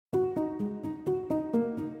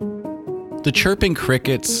The chirping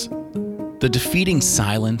crickets, the defeating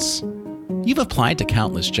silence. You've applied to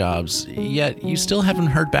countless jobs, yet you still haven't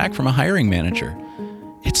heard back from a hiring manager.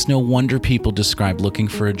 It's no wonder people describe looking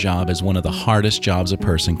for a job as one of the hardest jobs a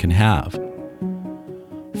person can have.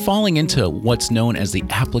 Falling into what's known as the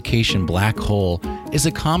application black hole is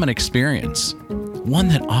a common experience, one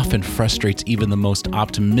that often frustrates even the most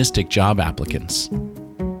optimistic job applicants.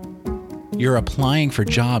 You're applying for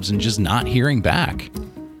jobs and just not hearing back.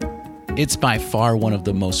 It's by far one of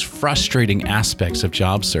the most frustrating aspects of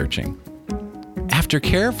job searching. After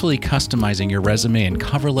carefully customizing your resume and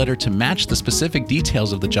cover letter to match the specific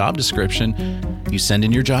details of the job description, you send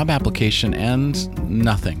in your job application and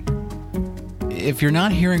nothing. If you're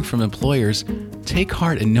not hearing from employers, take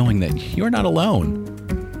heart in knowing that you're not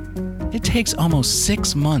alone. It takes almost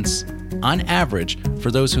 6 months, on average,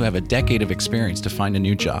 for those who have a decade of experience to find a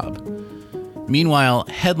new job. Meanwhile,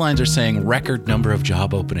 headlines are saying record number of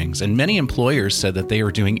job openings, and many employers said that they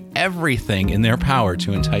are doing everything in their power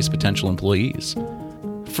to entice potential employees.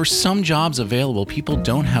 For some jobs available, people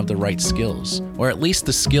don't have the right skills, or at least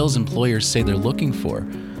the skills employers say they're looking for.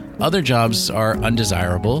 Other jobs are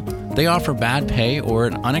undesirable, they offer bad pay or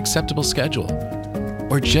an unacceptable schedule,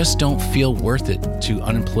 or just don't feel worth it to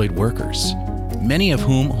unemployed workers, many of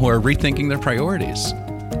whom are rethinking their priorities.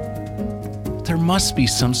 There must be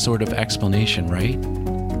some sort of explanation, right?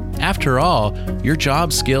 After all, your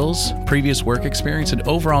job skills, previous work experience, and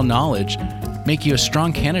overall knowledge make you a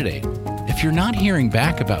strong candidate. If you're not hearing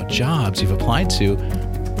back about jobs you've applied to,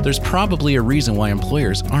 there's probably a reason why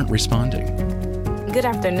employers aren't responding. Good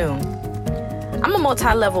afternoon. I'm a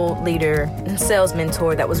multi-level leader and sales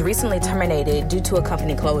mentor that was recently terminated due to a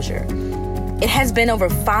company closure. It has been over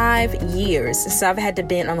 5 years since I've had to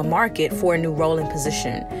be on the market for a new role and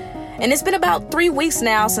position. And it's been about 3 weeks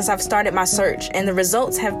now since I've started my search, and the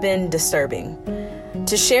results have been disturbing.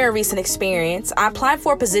 To share a recent experience, I applied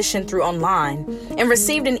for a position through online and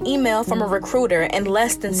received an email from a recruiter in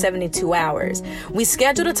less than 72 hours. We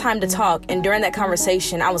scheduled a time to talk, and during that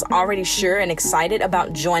conversation, I was already sure and excited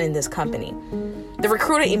about joining this company. The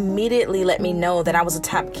recruiter immediately let me know that I was a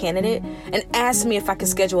top candidate and asked me if I could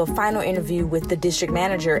schedule a final interview with the district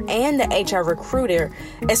manager and the HR recruiter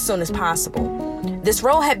as soon as possible. This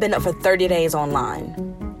role had been up for 30 days online.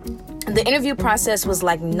 The interview process was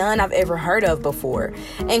like none I've ever heard of before,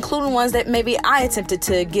 including ones that maybe I attempted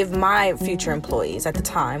to give my future employees at the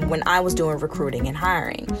time when I was doing recruiting and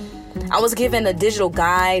hiring. I was given a digital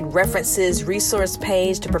guide, references, resource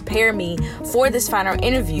page to prepare me for this final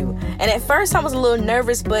interview. And at first I was a little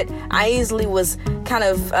nervous, but I easily was kind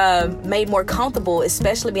of made more comfortable,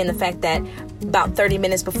 especially being the fact that about 30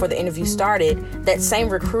 minutes before the interview started, that same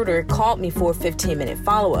recruiter called me for a 15-minute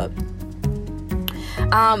follow-up.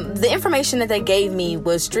 The information that they gave me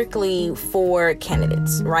was strictly for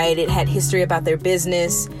candidates, right? It had history about their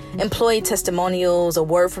business, employee testimonials, a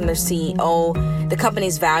word from their CEO, the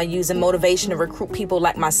company's values and motivation to recruit people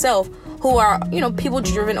like myself who are,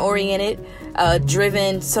 people-driven oriented,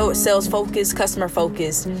 sales-focused,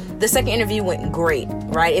 customer-focused. The second interview went great,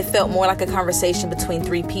 right? It felt more like a conversation between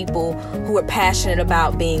 3 people who were passionate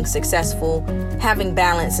about being successful, having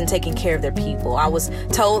balance, and taking care of their people. I was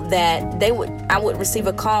told that I would receive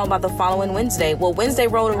a call by the following Wednesday. Well, Wednesday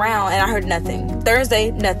rolled around and I heard nothing.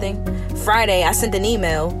 Thursday, nothing. Friday, I sent an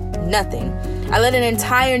email, nothing. I let an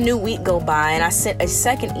entire new week go by and I sent a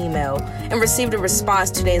second email and received a response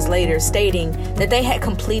 2 days later stating that they had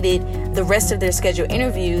completed the rest of their scheduled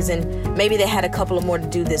interviews and maybe they had a couple of more to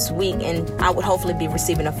do this week and I would hopefully be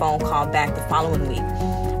receiving a phone call back the following week.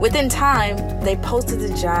 Within time, they posted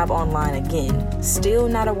the job online again. Still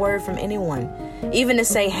not a word from anyone, even to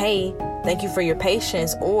say, hey, thank you for your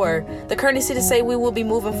patience, or the courtesy to say we will be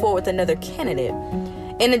moving forward with another candidate.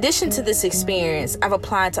 In addition to this experience, I've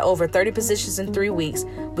applied to over 30 positions in 3 weeks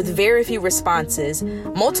with very few responses,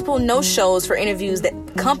 multiple no-shows for interviews that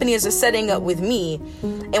companies are setting up with me.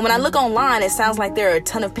 And when I look online, it sounds like there are a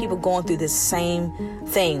ton of people going through this same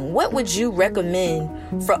thing. What would you recommend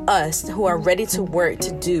for us who are ready to work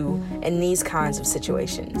to do in these kinds of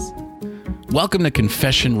situations? Welcome to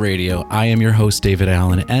Confession Radio. I am your host, David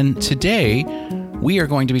Allen, and today we are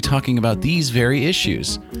going to be talking about these very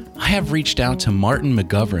issues. I have reached out to Martin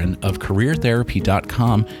McGovern of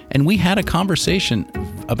CareerTherapy.com, and we had a conversation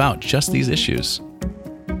about just these issues.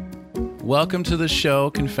 Welcome to the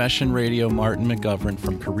show, Confession Radio. Martin McGovern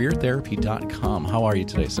from CareerTherapy.com. How are you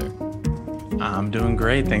today, sir? I'm doing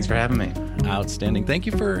great. Thanks for having me. Outstanding. Thank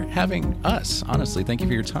you for having us. Honestly, thank you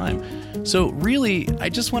for your time. So really, I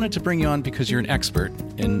just wanted to bring you on because you're an expert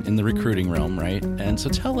in the recruiting realm, right? And so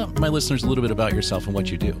tell my listeners a little bit about yourself and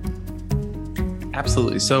what you do.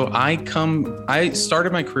 Absolutely. So I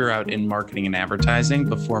started my career out in marketing and advertising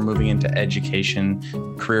before moving into education,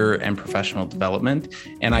 career and professional development.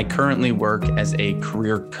 And I currently work as a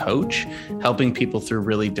career coach, helping people through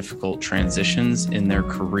really difficult transitions in their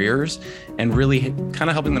careers and really kind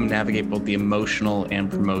of helping them navigate both the emotional and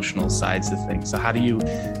promotional sides of things. So how do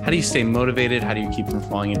you stay motivated? How do you keep from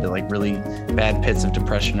falling into like really bad pits of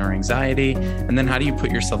depression or anxiety? And then how do you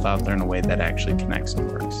put yourself out there in a way that actually connects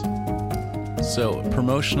and works? So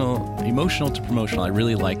emotional to promotional, I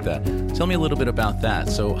really like that. Tell me a little bit about that.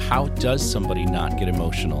 So how does somebody not get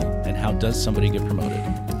emotional and how does somebody get promoted?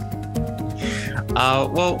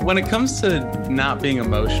 Well, when it comes to not being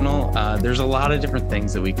emotional, there's a lot of different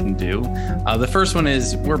things that we can do. The first one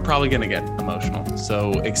is we're probably going to get emotional.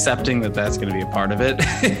 So accepting that that's going to be a part of it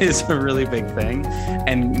is a really big thing.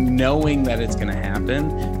 And knowing that it's going to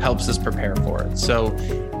happen helps us prepare for it. So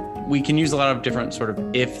we can use a lot of different sort of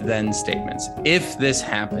if-then statements. If this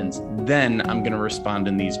happens, then I'm going to respond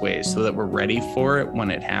in these ways so that we're ready for it when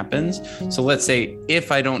it happens. So let's say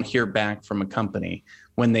if I don't hear back from a company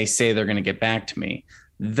when they say they're going to get back to me,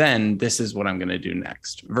 then this is what I'm going to do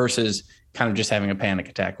next versus kind of just having a panic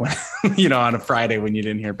attack when, on a Friday when you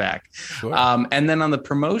didn't hear back. Sure. And then on the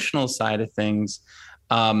promotional side of things,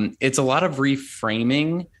 it's a lot of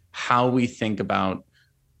reframing how we think about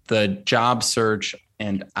the job search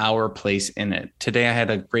and our place in it. Today, I had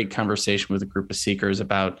a great conversation with a group of seekers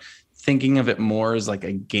about thinking of it more as like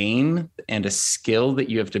a game and a skill that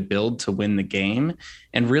you have to build to win the game,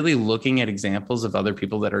 and really looking at examples of other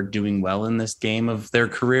people that are doing well in this game of their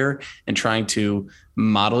career and trying to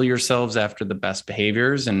model yourselves after the best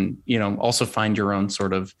behaviors and, also find your own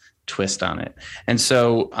sort of twist on it. And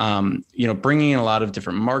so, bringing in a lot of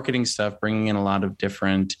different marketing stuff, bringing in a lot of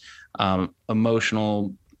different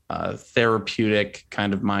emotional therapeutic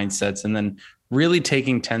kind of mindsets, and then really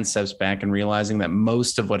taking 10 steps back and realizing that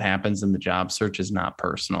most of what happens in the job search is not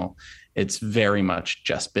personal. It's very much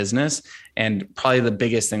just business. And probably the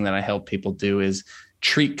biggest thing that I help people do is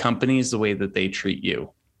treat companies the way that they treat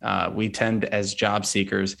you. We tend as job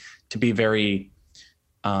seekers to be very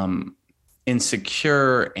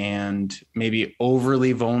insecure and maybe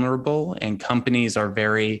overly vulnerable, and companies are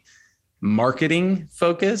very marketing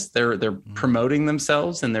focused. They're promoting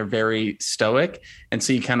themselves and they're very stoic. And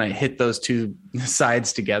so you kind of hit those two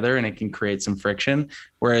sides together and it can create some friction.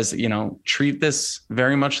 Whereas, treat this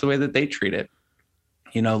very much the way that they treat it,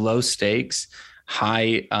 low stakes,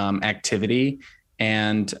 high activity.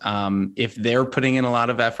 And if they're putting in a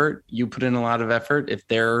lot of effort, you put in a lot of effort. If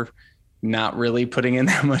they're not really putting in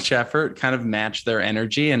that much effort, kind of match their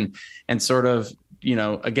energy and sort of,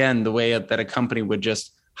 again, the way that a company would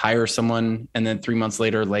just hire someone and then 3 months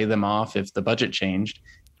later lay them off if the budget changed.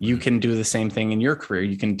 You can do the same thing in your career.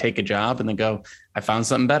 You can take a job and then go, I found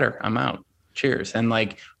something better, I'm out, cheers. And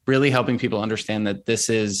like really helping people understand that this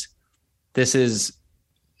is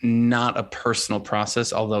not a personal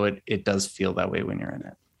process, although it does feel that way when you're in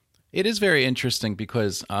it. It is very interesting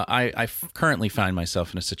because I currently find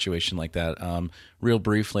myself in a situation like that. Real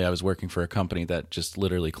briefly, I was working for a company that just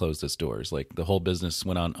literally closed its doors. Like the whole business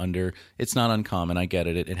went on under. It's not uncommon. I get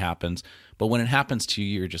it. It happens. But when it happens to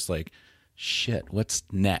you, you're just like, shit, what's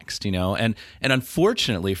next? And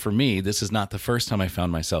unfortunately for me, this is not the first time I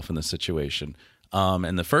found myself in this situation.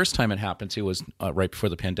 And the first time it happened to was right before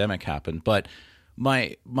the pandemic happened. But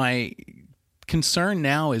my concern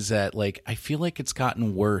now is that I feel like it's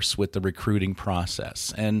gotten worse with the recruiting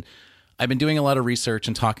process. And I've been doing a lot of research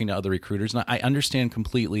and talking to other recruiters, and I understand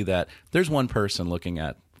completely that there's one person looking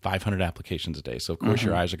at 500 applications a day. So of course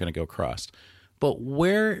your eyes are going to go crossed. But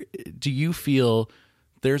where do you feel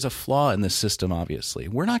there's a flaw in this system? Obviously,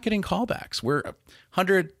 we're not getting callbacks. We're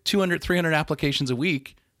 100, 200, 300 applications a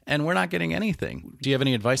week, and we're not getting anything. Do you have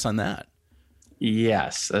any advice on that?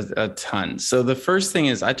 Yes, a ton. So the first thing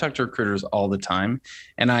is I talk to recruiters all the time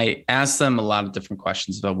and I ask them a lot of different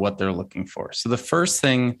questions about what they're looking for. So the first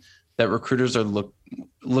thing that recruiters are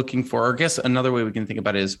looking for, or I guess another way we can think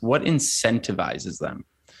about it is what incentivizes them.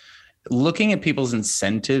 Looking at people's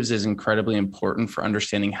incentives is incredibly important for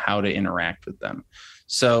understanding how to interact with them.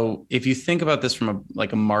 So if you think about this from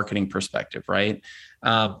a marketing perspective, right?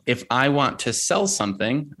 If I want to sell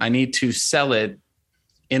something, I need to sell it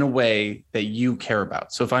in a way that you care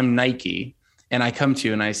about. So if I'm Nike and I come to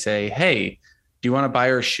you and I say, hey, do you want to buy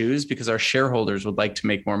our shoes because our shareholders would like to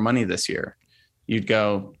make more money this year? You'd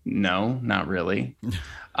go, no, not really.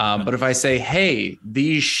 But if I say, hey,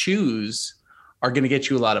 these shoes are going to get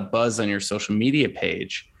you a lot of buzz on your social media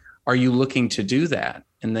page, are you looking to do that?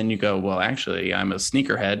 And then you go, well, actually, I'm a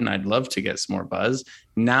sneakerhead and I'd love to get some more buzz.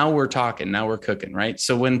 Now we're talking, now we're cooking, right?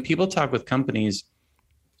 So when people talk with companies,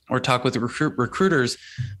 or talk with recruiters,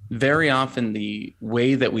 very often the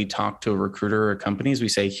way that we talk to a recruiter or companies, we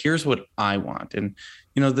say, here's what I want. And,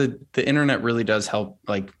 the internet really does help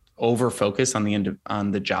like over focus on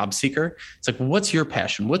the job seeker. It's like, what's your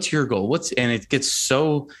passion? What's your goal? And it gets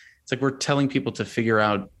so, it's like we're telling people to figure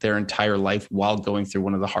out their entire life while going through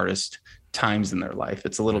one of the hardest times in their life.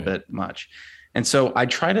 It's a little bit much. And so I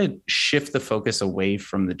try to shift the focus away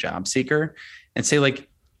from the job seeker and say, like,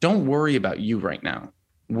 don't worry about you right now.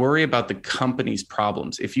 Worry about the company's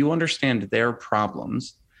problems. If you understand their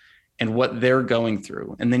problems and what they're going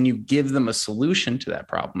through, and then you give them a solution to that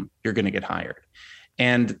problem, you're going to get hired.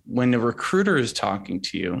 And when the recruiter is talking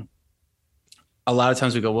to you, a lot of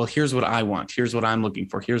times we go, well, here's what I want. Here's what I'm looking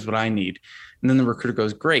for. Here's what I need. And then the recruiter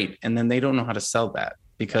goes, great. And then they don't know how to sell that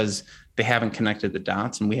because they haven't connected the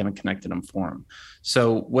dots and we haven't connected them for them.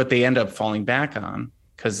 So what they end up falling back on,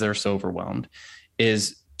 because they're so overwhelmed,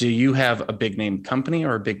 is, do you have a big name company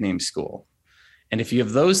or a big name school? And if you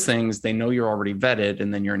have those things, they know you're already vetted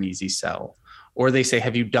and then you're an easy sell. Or they say,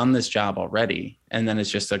 have you done this job already? And then it's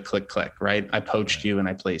just a click, right? I poached you and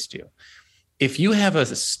I placed you. If you have a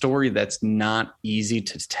story that's not easy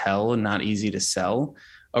to tell and not easy to sell,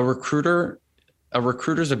 a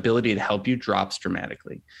recruiter's ability to help you drops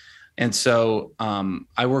dramatically. And so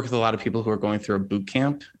I work with a lot of people who are going through a boot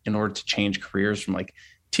camp in order to change careers from like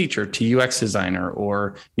teacher to UX designer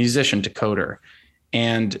or musician to coder.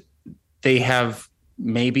 And they have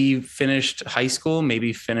maybe finished high school,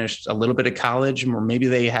 maybe finished a little bit of college, or maybe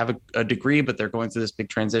they have a degree, but they're going through this big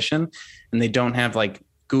transition and they don't have like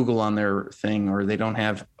Google on their thing, or they don't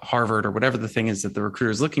have Harvard or whatever the thing is that the recruiter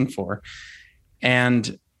is looking for.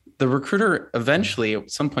 And the recruiter eventually at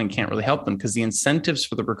some point can't really help them because the incentives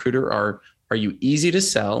for the recruiter are you easy to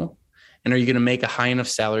sell? And are you going to make a high enough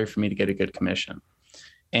salary for me to get a good commission?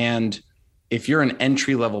 And if you're an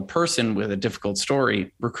entry-level person with a difficult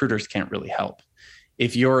story, recruiters can't really help.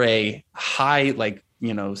 If you're a high,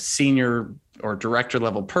 senior or director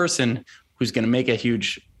level person who's going to make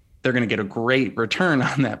they're going to get a great return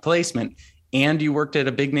on that placement, and you worked at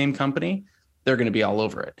a big name company, they're going to be all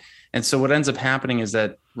over it. And so what ends up happening is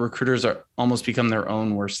that recruiters are almost become their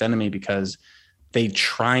own worst enemy because they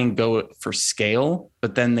try and go for scale,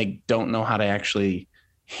 but then they don't know how to actually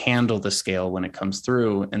handle the scale when it comes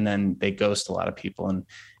through. And then they ghost a lot of people and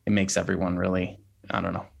it makes everyone really,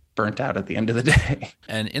 burnt out at the end of the day.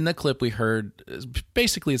 And in the clip we heard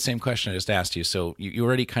basically the same question I just asked you. So you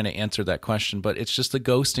already kind of answered that question, but it's just the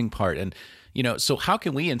ghosting part. And, so how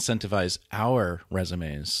can we incentivize our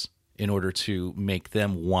resumes in order to make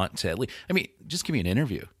them want to at least, just give me an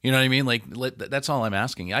interview. You know what I mean? That's all I'm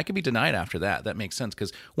asking. I could be denied after that. That makes sense.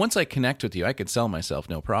 Because once I connect with you, I could sell myself,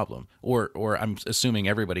 no problem. Or I'm assuming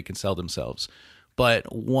everybody can sell themselves. But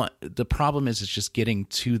the problem is just getting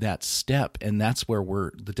to that step. And that's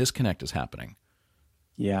where the disconnect is happening.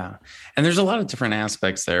 Yeah. And there's a lot of different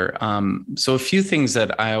aspects there. So a few things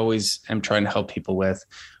that I always am trying to help people with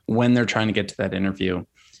when they're trying to get to that interview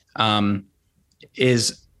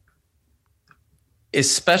is,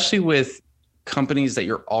 especially with companies that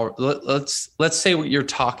let's say you're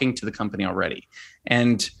talking to the company already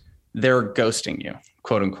and they're ghosting you,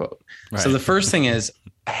 quote unquote. Right. So the first thing is,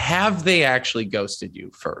 have they actually ghosted you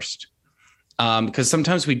first? Because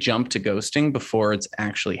sometimes we jump to ghosting before it's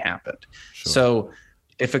actually happened. Sure. So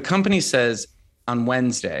if a company says on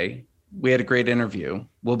Wednesday, we had a great interview,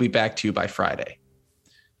 we'll be back to you by Friday,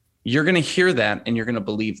 you're going to hear that and you're going to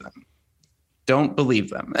believe them. Don't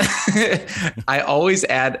believe them. I always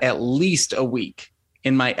add at least a week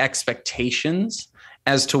in my expectations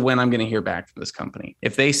as to when I'm going to hear back from this company.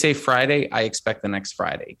 If they say Friday, I expect the next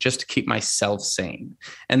Friday, just to keep myself sane.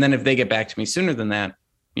 And then if they get back to me sooner than that,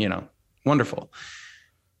 wonderful.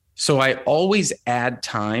 So I always add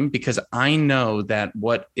time because I know that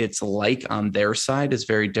what it's like on their side is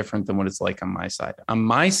very different than what it's like on my side. On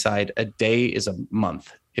my side, a day is a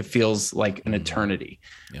month. It feels like an eternity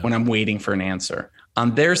when I'm waiting for an answer.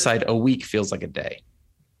 On their side, a week feels like a day.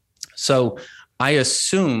 So I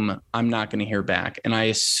assume I'm not going to hear back. And I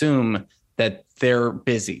assume that they're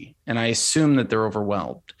busy and I assume that they're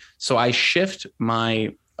overwhelmed. So I shift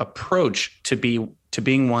my approach to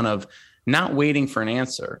being one of not waiting for an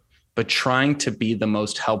answer, but trying to be the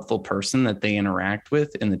most helpful person that they interact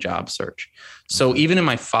with in the job search. So even in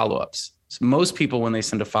my follow-ups, most people, when they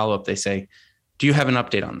send a follow-up, they say, do you have an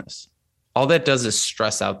update on this? All that does is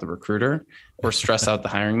stress out the recruiter or stress out the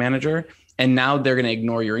hiring manager. And now they're going to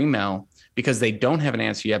ignore your email because they don't have an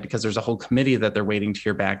answer yet, because there's a whole committee that they're waiting to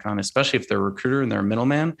hear back on, especially if they're a recruiter and they're a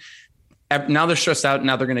middleman. Now they're stressed out.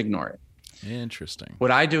 Now they're going to ignore it. Interesting. What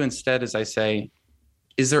I do instead is I say,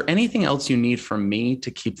 is there anything else you need from me to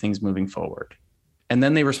keep things moving forward? And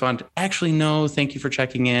then they respond, actually, no, thank you for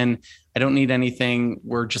checking in. I don't need anything.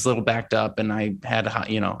 We're just a little backed up. And I had,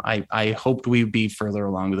 I hoped we'd be further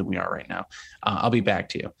along than we are right now. I'll be back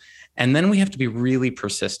to you. And then we have to be really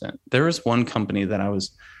persistent. There was one company that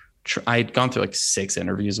I'd gone through like 6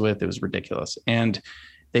 interviews with. It was ridiculous. And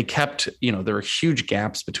they kept, there were huge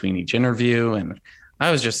gaps between each interview. And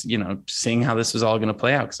I was just, seeing how this was all going to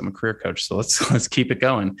play out because I'm a career coach. So let's keep it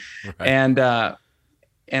going. Right.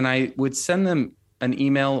 And I would send them an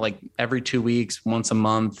email like every 2 weeks, once a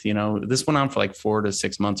month. This went on for like 4 to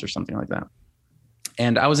 6 months or something like that.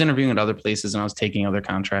 And I was interviewing at other places and I was taking other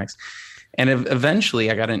contracts. And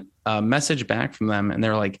eventually I got a message back from them and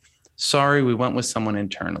they're like, sorry, we went with someone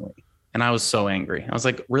internally. And I was so angry. I was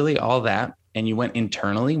like, really, all that? And you went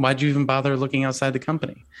internally? Why'd you even bother looking outside the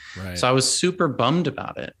company? Right. So I was super bummed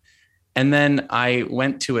about it. And then I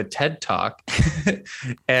went to a TED Talk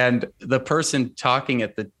and the person talking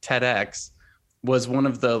at the TEDx was one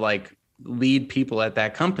of the like lead people at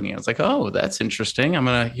that company. I was like, oh, that's interesting. I'm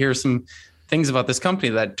going to hear some things about this company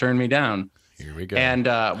that turned me down. Here we go. And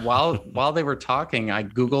while they were talking, I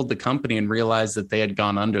Googled the company and realized that they had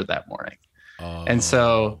gone under that morning. Oh. And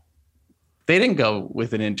so they didn't go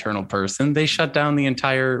with an internal person. They shut down the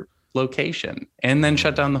entire location and then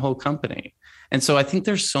shut down the whole company. And so I think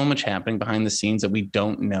there's so much happening behind the scenes that we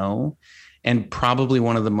don't know. And probably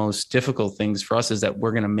one of the most difficult things for us is that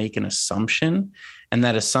we're going to make an assumption. And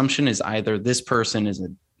that assumption is either this person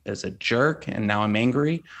is a jerk and now I'm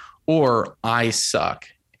angry, or I suck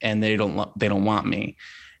and they don't want me.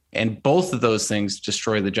 And both of those things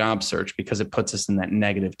destroy the job search because it puts us in that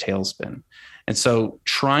negative tailspin. And so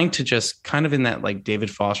trying to just kind of in that like David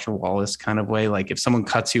Foster Wallace kind of way, like if someone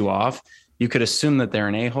cuts you off, you could assume that they're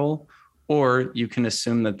an a-hole, or you can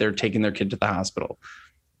assume that they're taking their kid to the hospital.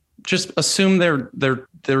 Just assume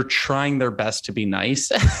they're trying their best to be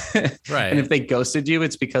nice. Right. And if they ghosted you,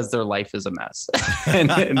 it's because their life is a mess.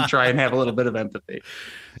 and try and have a little bit of empathy.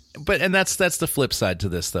 And that's the flip side to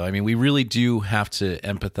this, though. I mean, we really do have to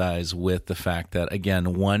empathize with the fact that,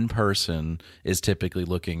 again, one person is typically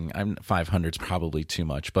looking. 500 is probably too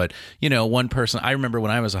much, but one person. I remember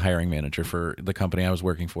when I was a hiring manager for the company I was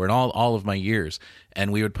working for, and all of my years,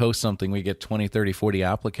 and we would post something, we get 20, 30, 40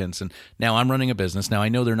 applicants, and now I'm running a business. Now I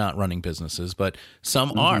know they're not running businesses, but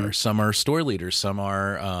some are. Some are store leaders. Some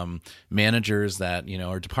are managers that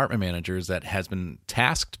or department managers that has been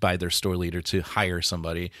tasked by their store leader to hire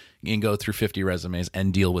somebody and go through 50 resumes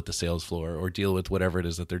and deal with the sales floor or deal with whatever it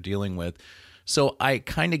is that they're dealing with. So I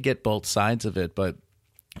kind of get both sides of it, but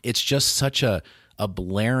it's just such a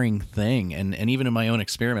blaring thing. And even in my own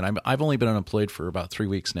experiment, I've only been unemployed for about 3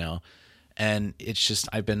 weeks now. And it's just,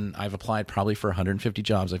 I've applied probably for 150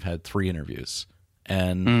 jobs. I've had 3 interviews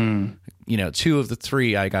and, 2 of the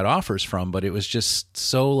 3 I got offers from, but it was just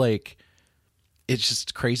so like, it's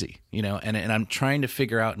just crazy, and I'm trying to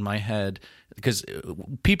figure out in my head, because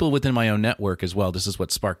people within my own network as well, this is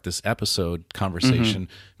what sparked this episode conversation.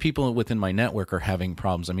 People within my network are having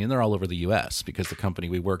problems. I mean, they're all over the US because the company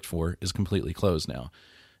we worked for is completely closed now.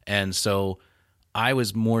 And so I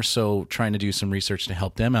was more so trying to do some research to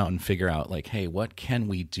help them out and figure out like, hey, what can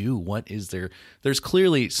we do? What is there? There's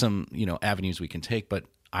clearly some, avenues we can take, but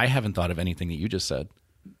I haven't thought of anything that you just said.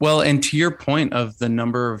 Well, and to your point of the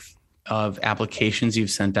number of applications you've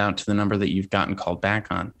sent out to the number that you've gotten called back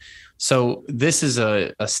on. So this is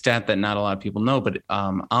a stat that not a lot of people know, but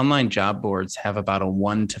online job boards have about a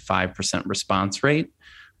 1% to 5% response rate,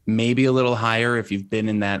 maybe a little higher if you've been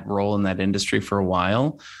in that role in that industry for a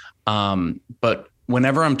while. But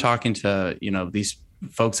whenever I'm talking to, these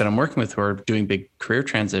folks that I'm working with who are doing big career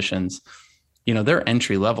transitions, they're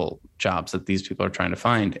entry level jobs that these people are trying to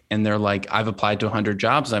find. And they're like, I've applied to 100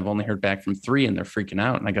 jobs. I've only heard back from 3 and they're freaking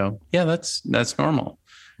out. And I go, yeah, that's normal.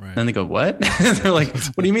 Right. And then they go, what? They're like,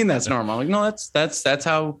 what do you mean that's normal? I'm like, no,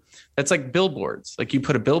 that's like billboards. Like you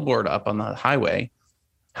put a billboard up on the highway.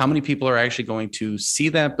 How many people are actually going to see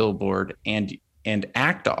that billboard and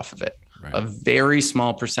act off of it? Right. A very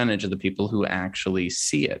small percentage of the people who actually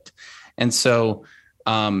see it. And so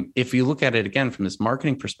if you look at it again from this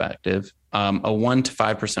marketing perspective, a 1% to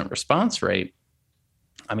 5% response rate.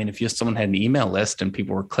 I mean, if someone had an email list and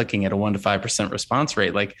people were clicking at a 1% to 5% response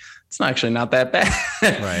rate, like it's actually not that bad.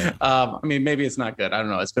 Right. I mean, maybe it's not good. I don't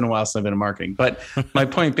know. It's been a while since I've been in marketing, but my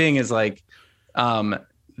point being is like, when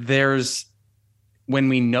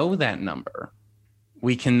we know that number,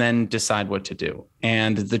 we can then decide what to do.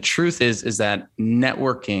 And the truth is that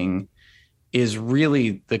networking is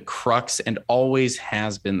really the crux and always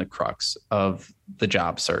has been the crux of the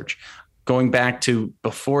job search. Going back to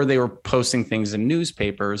before they were posting things in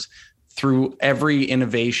newspapers, through every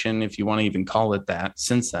innovation, if you want to even call it that,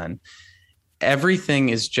 since then, everything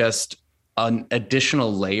is just an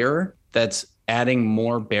additional layer that's adding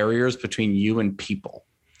more barriers between you and people.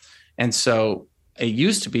 And so it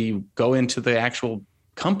used to be go into the actual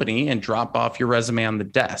company and drop off your resume on the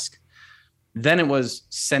desk. Then it was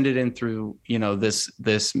send it in through,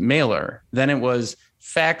 this mailer. Then it was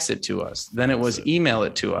fax it to us. Then it was email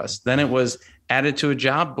it to us. Then it was add it to a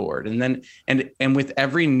job board. And then, and with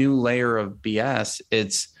every new layer of BS,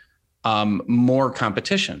 it's more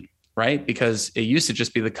competition, right? Because it used to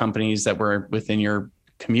just be the companies that were within your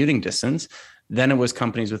commuting distance. Then it was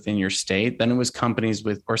companies within your state. Then it was companies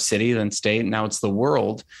or city, then state. Now it's the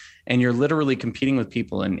world. And you're literally competing with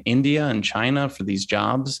people in India and China for these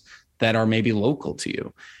jobs that are maybe local to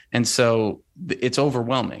you. And so it's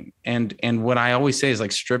overwhelming. And what I always say is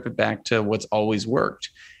like, strip it back to what's always worked.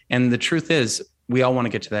 And the truth is, we all want to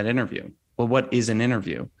get to that interview. Well, what is an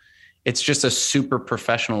interview? It's just a super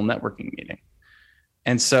professional networking meeting.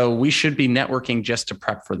 And so we should be networking just to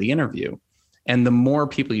prep for the interview. And the more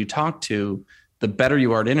people you talk to, the better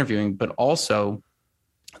you are at interviewing, but also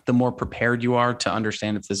the more prepared you are to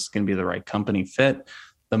understand if this is going to be the right company fit,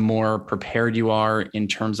 the more prepared you are in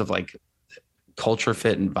terms of like culture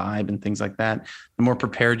fit and vibe and things like that, the more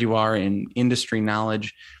prepared you are in industry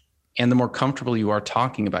knowledge, and the more comfortable you are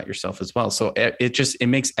talking about yourself as well. So it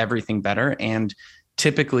makes everything better. And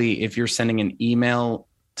typically, if you're sending an email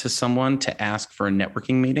to someone to ask for a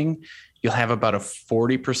networking meeting, you'll have about a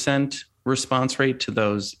 40% response rate to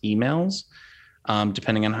those emails,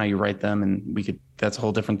 depending on how you write them. And that's a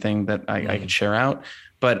whole different thing that I could share out.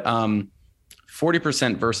 But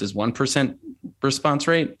 40% versus 1% response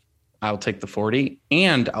rate, I'll take the 40,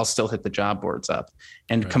 and I'll still hit the job boards up.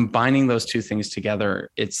 And combining those two things together,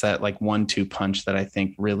 it's that like 1-2 punch that I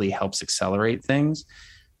think really helps accelerate things.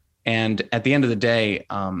 And at the end of the day,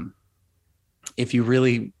 if you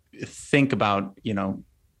really think about,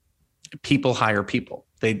 people hire people.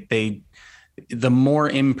 The more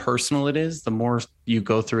impersonal it is, the more you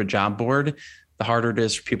go through a job board, the harder it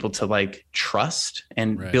is for people to like trust,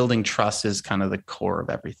 and building trust is kind of the core of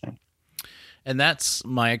everything. And that's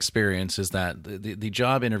my experience, is that the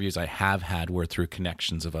job interviews I have had were through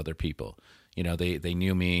connections of other people. They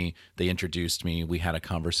knew me, they introduced me, we had a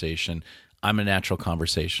conversation. I'm a natural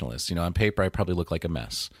conversationalist. On paper, I probably look like a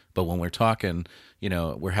mess, but when we're talking,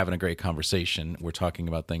 we're having a great conversation. We're talking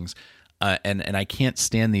about things. And I can't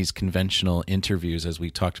stand these conventional interviews, as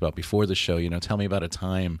we talked about before the show. Tell me about a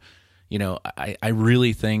time. I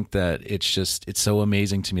really think that it's so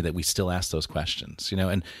amazing to me that we still ask those questions,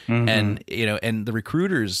 and the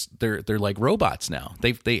recruiters, they're like robots now.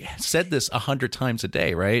 They said this 100 times a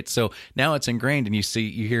day, right? So now it's ingrained, and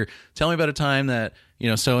you hear, tell me about a time that,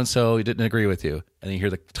 so-and-so didn't agree with you. And you hear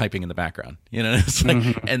the typing in the background, it's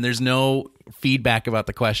like, and there's no feedback about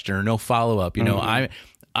the question or no follow-up.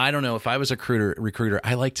 I don't know, if I was a recruiter,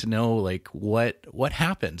 I like to know like what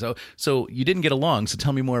happened. So you didn't get along, so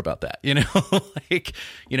tell me more about that.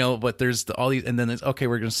 But there's all these, and then it's okay,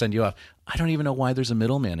 we're going to send you off. I don't even know why there's a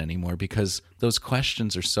middleman anymore, because those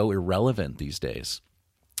questions are so irrelevant these days.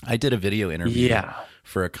 I did a video interview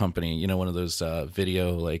for a company, one of those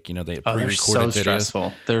video, like, they pre-recorded they're so videos.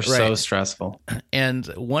 Stressful. They're so stressful. And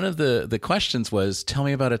one of the questions was, tell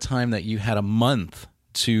me about a time that you had a month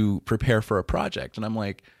to prepare for a project. And I'm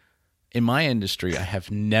like, in my industry, I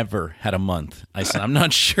have never had a month. I said, I'm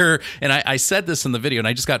not sure. And I said this in the video, and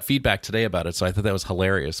I just got feedback today about it, so I thought that was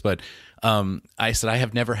hilarious. But I said, I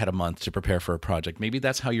have never had a month to prepare for a project. Maybe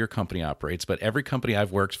that's how your company operates, but every company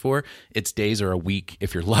I've worked for, it's days or a week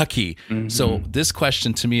if you're lucky. Mm-hmm. So this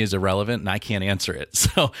question to me is irrelevant, and I can't answer it.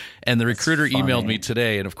 And the recruiter emailed me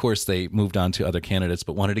today, and of course they moved on to other candidates,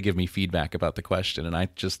 but wanted to give me feedback about the question. And I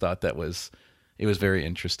just thought it was very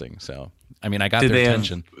interesting. So, I mean, I got their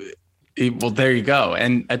attention. Well, there you go.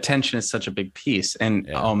 And attention is such a big piece. And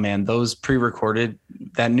oh man, those pre-recorded,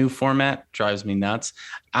 that new format drives me nuts.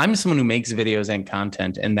 I'm someone who makes videos and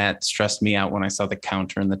content, and that stressed me out when I saw the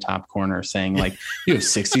counter in the top corner saying like, you have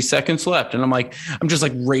 60 seconds left. And I'm just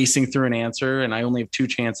like racing through an answer, and I only have 2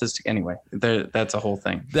 chances to, anyway, that's a whole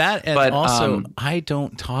thing. But also, I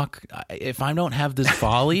don't talk, if I don't have this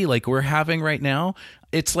volley like we're having right now,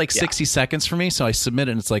 it's like 60 seconds for me. So I submit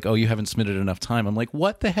it, and it's like, oh, you haven't submitted enough time. I'm like,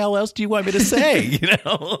 what the hell else do you want me to say?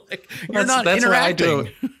 You're not interacting.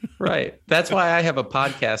 Right. That's why I have a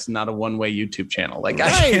podcast, not a one-way YouTube channel. Like I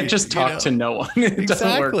can't just talk to no one. It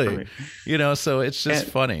doesn't work for me. So it's just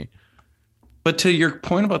funny. But to your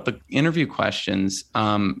point about the interview questions,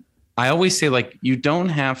 I always say, like, you don't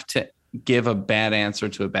have to give a bad answer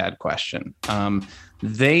to a bad question.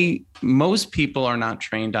 Most people are not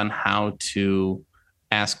trained on how to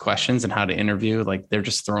ask questions and how to interview. Like they're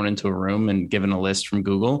just thrown into a room and given a list from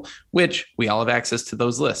Google, which we all have access to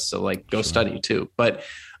those lists. So like go study too. But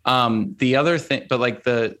the other thing, but like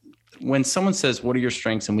when someone says, what are your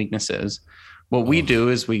strengths and weaknesses? What we do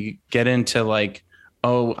is we get into like,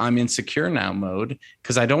 oh, I'm insecure now mode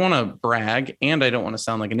because I don't want to brag and I don't want to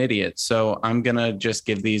sound like an idiot. So I'm going to just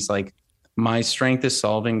give these like, my strength is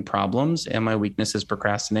solving problems and my weakness is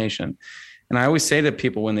procrastination. And I always say to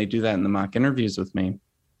people when they do that in the mock interviews with me,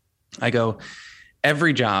 I go,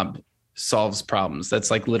 every job solves problems.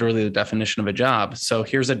 That's like literally the definition of a job. So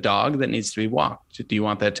here's a dog that needs to be walked. Do you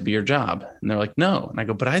want that to be your job? And they're like, no. And I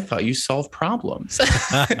go, but I thought you solved problems.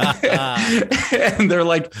 And they're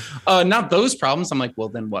like, not those problems. I'm like, well,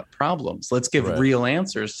 then what problems? Let's give real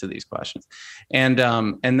answers to these questions. And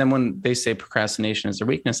then when they say procrastination is their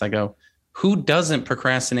weakness, I go, who doesn't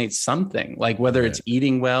procrastinate something? Like whether it's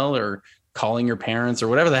eating well or calling your parents or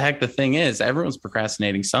whatever the heck the thing is, everyone's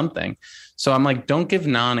procrastinating something. So I'm like, don't give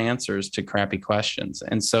non-answers to crappy questions.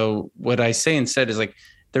 And so what I say instead is like,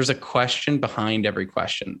 there's a question behind every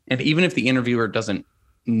question. And even if the interviewer doesn't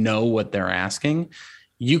know what they're asking,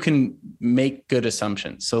 you can make good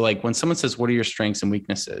assumptions. So like when someone says, what are your strengths and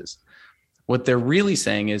weaknesses? What they're really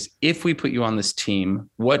saying is, if we put you on this team,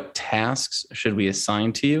 what tasks should we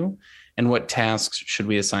assign to you? And what tasks should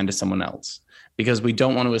we assign to someone else? Because we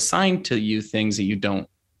don't want to assign to you things that you don't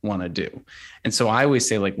want to do. And so I always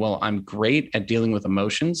say like, well, I'm great at dealing with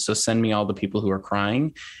emotions. So send me all the people who are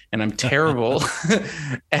crying, and I'm terrible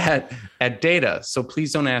at data. So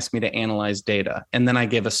please don't ask me to analyze data. And then I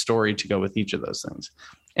give a story to go with each of those things.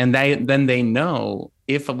 And then they know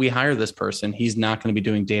if we hire this person, he's not going to be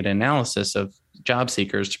doing data analysis of job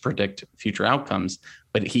seekers to predict future outcomes,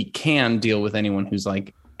 but he can deal with anyone who's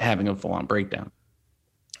like having a full-on breakdown.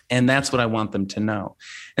 And that's what I want them to know.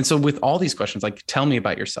 And so with all these questions, like, tell me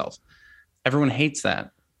about yourself. Everyone hates that.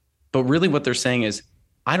 But really what they're saying is,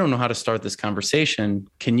 I don't know how to start this conversation.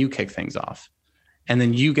 Can you kick things off? And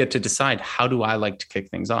then you get to decide, how do I like to kick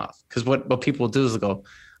things off? Because what people will do is they'll go,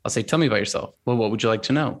 I'll say, tell me about yourself. Well, what would you like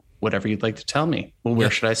to know? Whatever you'd like to tell me. Well, where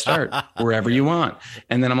should I start? Wherever you want.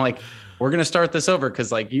 And then I'm like, we're going to start this over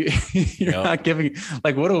because like you're not giving,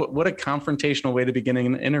 like, what a confrontational way to begin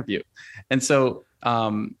an interview. And so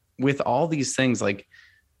with all these things, like,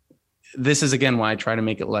 this is again why I try to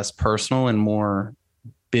make it less personal and more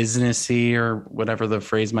businessy, or whatever the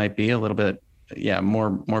phrase might be, a little bit,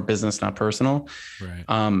 more business, not personal.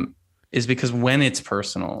 Right. Is because when it's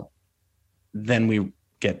personal, then we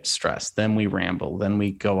get stressed, then we ramble, then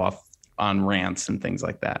we go off on rants and things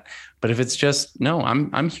like that. But if it's just, no,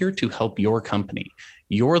 I'm here to help your company.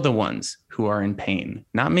 You're the ones who are in pain,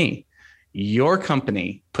 not me. Your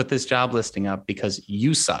company put this job listing up because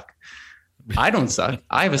you suck. I don't suck.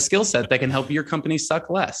 I have a skill set that can help your company suck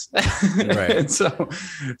less. Right. And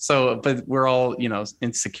so, but we're all,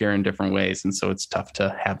 insecure in different ways. And so it's tough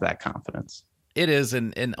to have that confidence. It is.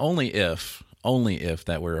 And only if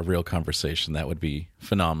that were a real conversation, that would be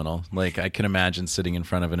phenomenal. Like, I can imagine sitting in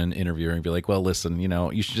front of an interviewer and be like, well, listen,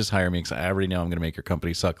 you should just hire me because I already know I'm going to make your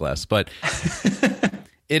company suck less. But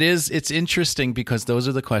it's interesting because those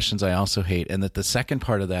are the questions I also hate. And that the second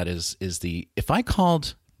part of that is if I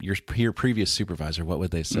called your previous supervisor, what would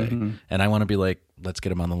they say? Mm-hmm. And I want to be like, let's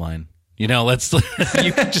get him on the line. You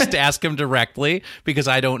can just ask him directly, because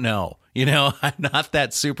I don't know. I'm not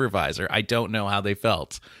that supervisor. I don't know how they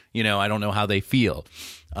felt. I don't know how they feel.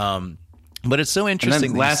 But it's so interesting.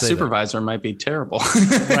 And then last supervisor might be terrible.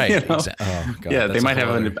 Right. Oh, God, yeah, they might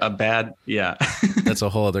have a bad, That's a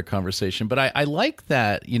whole other conversation. But I like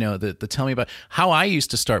that, the tell me about how I used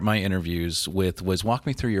to start my interviews was walk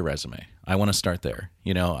me through your resume. I want to start there.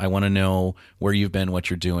 I want to know where you've been, what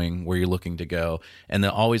you're doing, where you're looking to go. And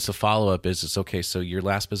then always the follow-up is, it's okay, so your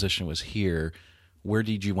last position was here. Where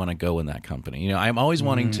did you want to go in that company? I'm always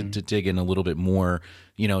wanting to dig in a little bit more,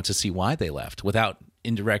 to see why they left without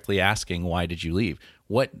indirectly asking, why did you leave?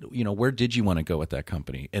 Where did you want to go with that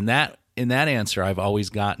company? And in that answer, I've always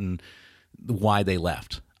gotten why they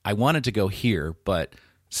left. I wanted to go here, but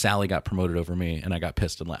Sally got promoted over me and I got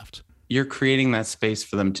pissed and left. You're creating that space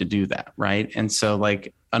for them to do that, right? And so,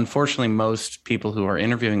 like, unfortunately, most people who are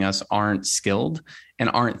interviewing us aren't skilled and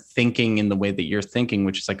aren't thinking in the way that you're thinking,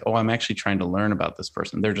 which is like, oh, I'm actually trying to learn about this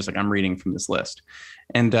person. They're just like, I'm reading from this list.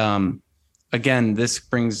 And again, this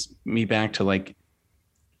brings me back to like,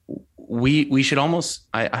 we should almost,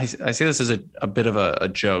 I say this as a bit of a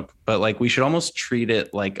joke, but like, we should almost treat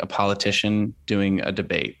it like a politician doing a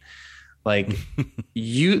debate. Like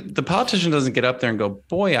the politician doesn't get up there and go,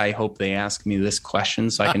 boy, I hope they ask me this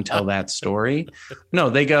question so I can tell that story.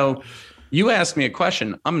 No, they go, You ask me a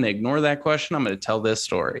question, I'm going to ignore that question. I'm going to tell this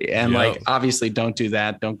story. And like, obviously don't do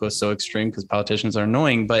that. Don't go so extreme because politicians are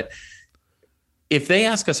annoying. But if they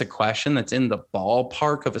ask us a question that's in the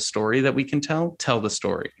ballpark of a story that we can tell the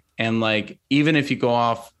story. And like, even if you go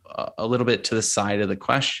off a little bit to the side of the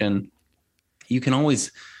question, you can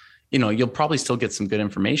always, you'll probably still get some good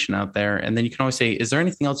information out there. And then you can always say, is there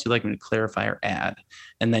anything else you'd like me to clarify or add?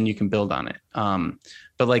 And then you can build on it.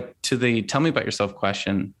 But like to the tell me about yourself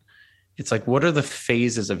question, it's like, what are the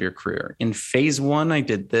phases of your career? In phase 1, I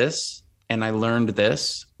did this and I learned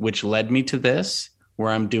this, which led me to this,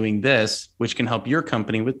 where I'm doing this, which can help your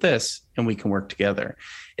company with this, and we can work together.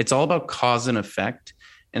 It's all about cause and effect,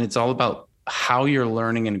 and it's all about how you're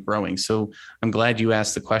learning and growing. So I'm glad you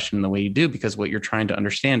asked the question the way you do, because what you're trying to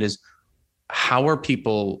understand is how are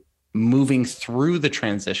people moving through the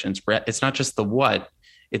transitions? It's not just the what,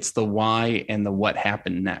 it's the why and the what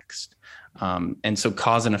happened next. And so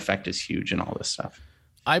cause and effect is huge in all this stuff.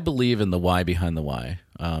 I believe in the why behind the why.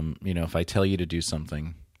 If I tell you to do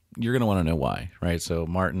something, you're going to want to know why, right? So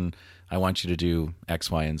Martin, I want you to do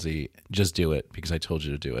X, Y, and Z. Just do it because I told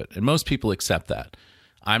you to do it. And most people accept that.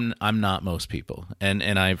 I'm not most people. And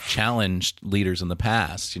I've challenged leaders in the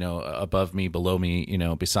past, above me, below me,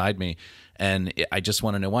 beside me. And I just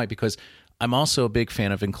want to know why, because I'm also a big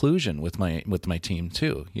fan of inclusion with my team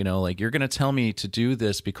too. Like, you're going to tell me to do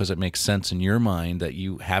this because it makes sense in your mind that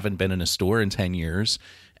you haven't been in a store in 10 years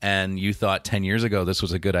and you thought 10 years ago this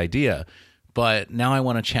was a good idea. But now I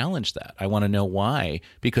want to challenge that. I want to know why,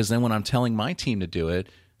 because then when I'm telling my team to do it,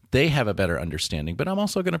 they have a better understanding. But I'm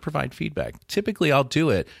also going to provide feedback. Typically, I'll do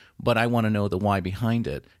it, but I want to know the why behind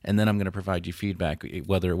it. And then I'm going to provide you feedback,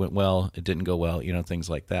 whether it went well, it didn't go well, things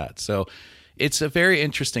like that. So it's a very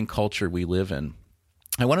interesting culture we live in.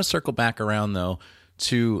 I want to circle back around, though,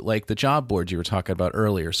 to like the job boards you were talking about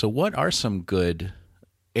earlier. So what are some good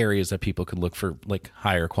areas that people can look for, like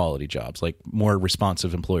higher quality jobs, like more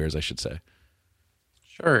responsive employers, I should say?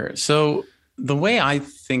 Sure. So the way I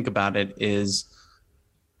think about it is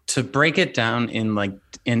to break it down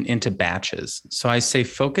into batches. So I say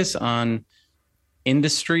focus on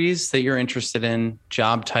industries that you're interested in,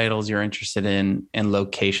 job titles you're interested in, and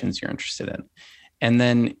locations you're interested in. And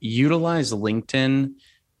then utilize LinkedIn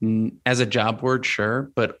as a job board,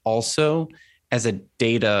 sure, but also as a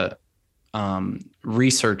data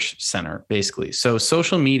research center, basically. So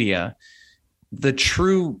social media, the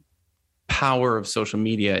true power of social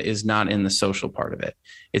media is not in the social part of it.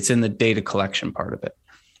 It's in the data collection part of it.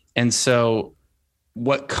 And so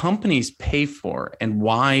what companies pay for and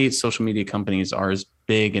why social media companies are as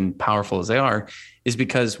big and powerful as they are is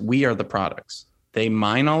because we are the products. They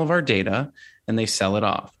mine all of our data and they sell it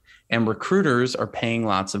off. And recruiters are paying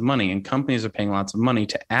lots of money and companies are paying lots of money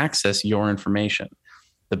to access your information.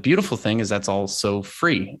 The beautiful thing is that's also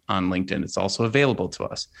free on LinkedIn. It's also available to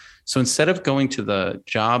us. So instead of going to the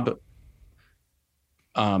job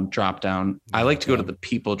drop down, I like to go to the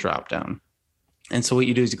people drop down. And so what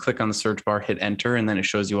you do is you click on the search bar, hit enter, and then it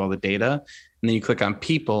shows you all the data. And then you click on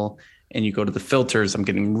people and you go to the filters. I'm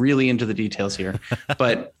getting really into the details here,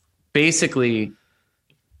 but basically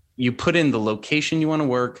you put in the location you want to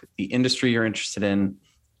work, the industry you're interested in,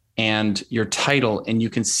 and your title, and you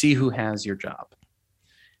can see who has your job.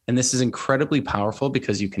 And this is incredibly powerful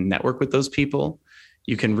because you can network with those people.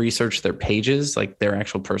 You can research their pages, like their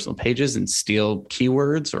actual personal pages, and steal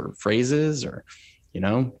keywords or phrases or,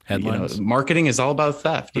 headlines. Marketing is all about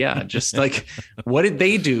theft. Yeah. Just like, what did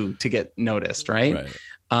they do to get noticed? Right.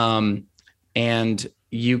 And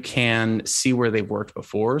you can see where they've worked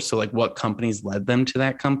before. So like what companies led them to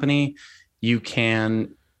that company. You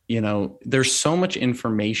can, there's so much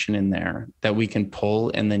information in there that we can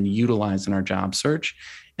pull and then utilize in our job search.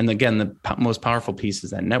 And again, the most powerful piece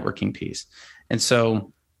is that networking piece. And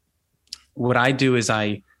so what I do is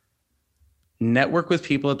I network with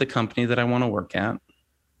people at the company that I want to work at,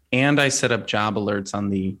 and I set up job alerts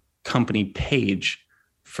on the company page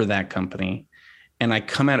for that company. And I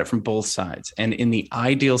come at it from both sides. And in the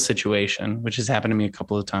ideal situation, which has happened to me a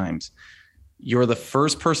couple of times, you're the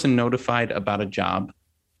first person notified about a job.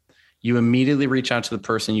 You immediately reach out to the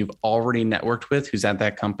person you've already networked with who's at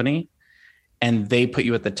that company, and they put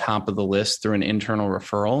you at the top of the list through an internal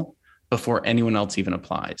referral before anyone else even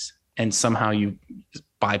applies. And somehow you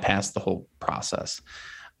bypass the whole process.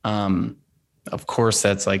 Of course,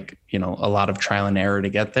 that's like, a lot of trial and error to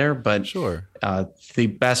get there, but sure. The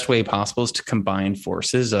best way possible is to combine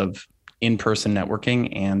forces of in-person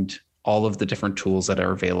networking and all of the different tools that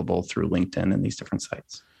are available through LinkedIn and these different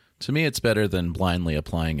sites. To me, it's better than blindly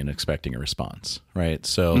applying and expecting a response, right?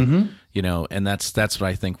 So, and that's what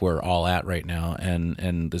I think we're all at right now.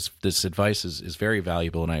 And this advice is very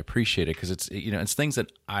valuable, and I appreciate it, because it's things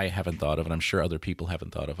that I haven't thought of, and I'm sure other people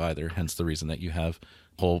haven't thought of either. Hence the reason that you have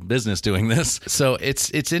a whole business doing this. So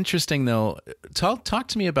it's interesting though. Talk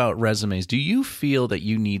to me about resumes. Do you feel that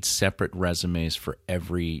you need separate resumes for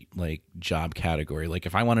every job category? Like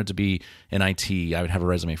if I wanted to be in IT, I would have a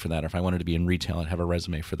resume for that. Or if I wanted to be in retail, I'd have a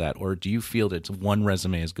resume for that. Or do you feel that one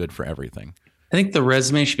resume is good for everything? I think the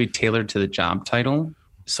resume should be tailored to the job title.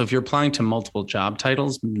 So if you're applying to multiple job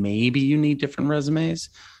titles, maybe you need different resumes.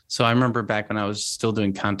 So I remember back when I was still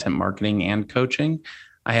doing content marketing and coaching,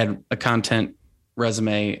 I had a content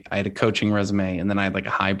resume, I had a coaching resume, and then I had a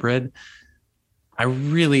hybrid. I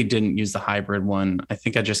really didn't use the hybrid one. I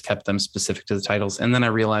think I just kept them specific to the titles. And then I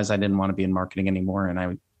realized I didn't want to be in marketing anymore. And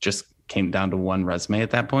I just came down to one resume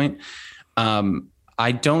at that point.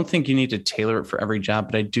 I don't think you need to tailor it for every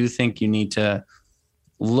job, but I do think you need to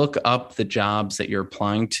look up the jobs that you're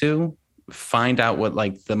applying to, find out what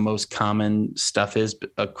the most common stuff is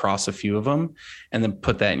across a few of them, and then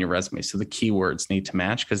put that in your resume. So the keywords need to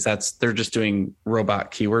match, because they're just doing robot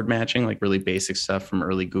keyword matching, really basic stuff from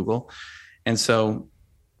early Google. And so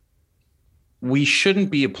we shouldn't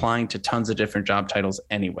be applying to tons of different job titles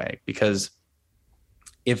anyway, because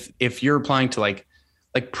if you're applying to like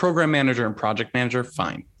program manager and project manager,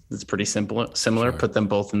 fine. It's pretty similar. Sure. Put them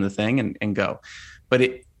both in the thing and go.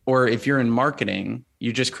 Or if you're in marketing,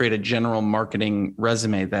 you just create a general marketing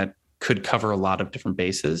resume that could cover a lot of different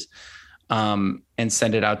bases, and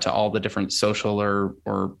send it out to all the different social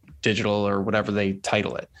or digital or whatever they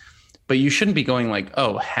title it. But you shouldn't be going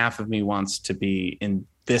half of me wants to be in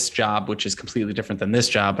this job, which is completely different than this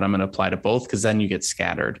job, but I'm going to apply to both, because then you get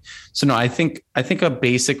scattered. So no, I think a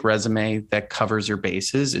basic resume that covers your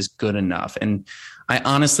bases is good enough. And I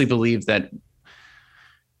honestly believe that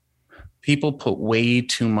people put way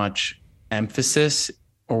too much emphasis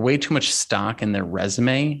or way too much stock in their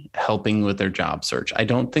resume helping with their job search. I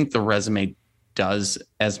don't think the resume does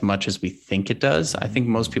as much as we think it does. I think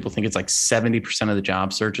most people think it's 70% of the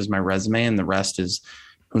job search is my resume and the rest is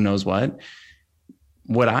who knows what.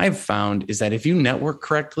 What I've found is that if you network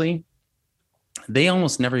correctly, they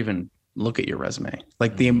almost never even look at your resume.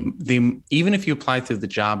 Even if you apply through the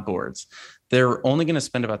job boards, they're only going to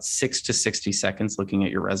spend about 6 to 60 seconds looking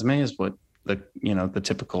at your resume, is what the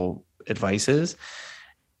typical advice is.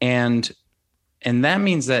 And that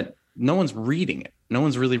means that no one's reading it. No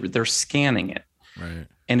one's really, they're scanning it. Right.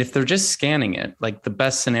 And if they're just scanning it, the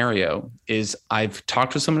best scenario is I've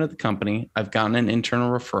talked to someone at the company, I've gotten an internal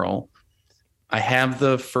referral, I have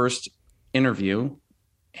the first interview,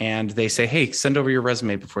 and they say, hey, send over your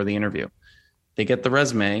resume before the interview. They get the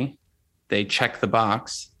resume, they check the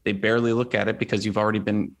box, they barely look at it because you've already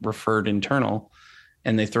been referred internal,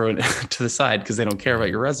 and they throw it to the side because they don't care about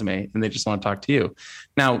your resume and they just want to talk to you.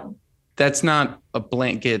 Now, that's not a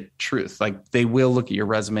blanket truth. They will look at your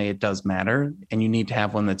resume. It does matter. And you need to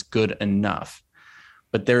have one that's good enough.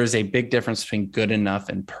 But there is a big difference between good enough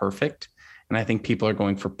and perfect. And I think people are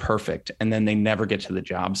going for perfect, and then they never get to the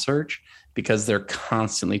job search because they're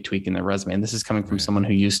constantly tweaking their resume. And this is coming from someone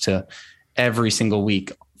who used to every single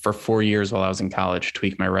week for 4 years while I was in college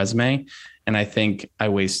tweak my resume. And I think I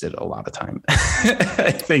wasted a lot of time.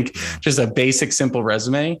 I think just a basic, simple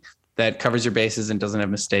resume that covers your bases and doesn't have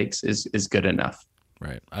mistakes is good enough.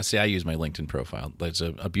 Right. I use my LinkedIn profile. There's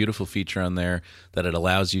a beautiful feature on there that it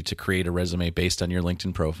allows you to create a resume based on your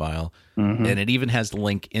LinkedIn profile. Mm-hmm. And it even has the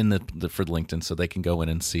link in the for LinkedIn so they can go in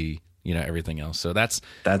and see, everything else. So that's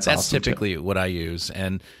awesome typically what I use.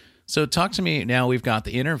 And so talk to me now. We've got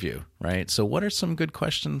the interview, right? So what are some good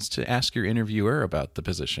questions to ask your interviewer about the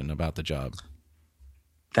position, about the job?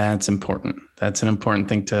 That's important. That's an important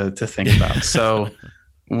thing to think about. So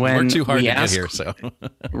when we're too hard to get here, so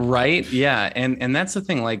right. Yeah. And that's the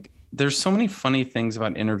thing. There's so many funny things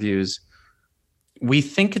about interviews. We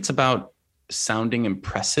think it's about sounding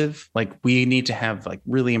impressive. We need to have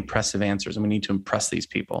really impressive answers and we need to impress these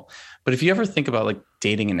people. But if you ever think about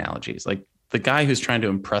dating analogies, the guy who's trying to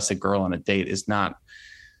impress a girl on a date is not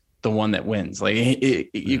the one that wins.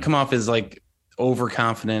 You come off as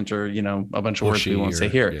overconfident or, a bunch of words we won't say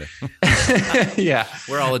here. Yeah. Yeah.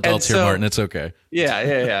 We're all adults here, Martin. It's okay.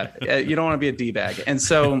 Yeah. You don't want to be a D-bag. And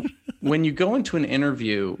so when you go into an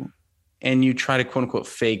interview and you try to quote unquote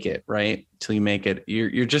fake it, right, till you make it,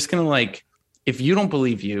 you're just going to if you don't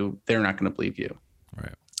believe you, they're not going to believe you.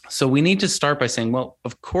 Right. So we need to start by saying, well,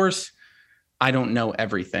 of course, I don't know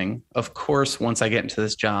everything. Of course, once I get into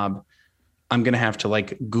this job, I'm going to have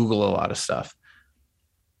to Google a lot of stuff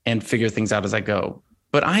and figure things out as I go.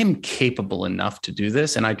 But I'm capable enough to do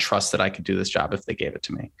this. And I trust that I could do this job if they gave it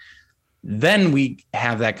to me. Then we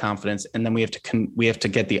have that confidence, and then we have to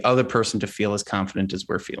get the other person to feel as confident as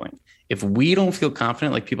we're feeling. If we don't feel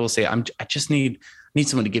confident, like people say, I just need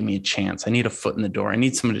someone to give me a chance. I need a foot in the door. I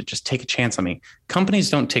need someone to just take a chance on me.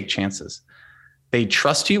 Companies don't take chances. They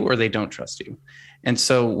trust you or they don't trust you. And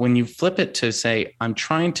so when you flip it to say, I'm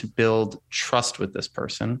trying to build trust with this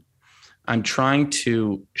person, I'm trying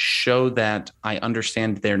to show that I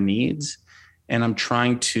understand their needs, and I'm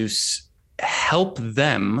trying to help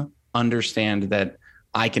them understand that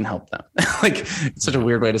I can help them. Like, it's such a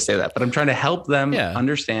weird way to say that, but I'm trying to help them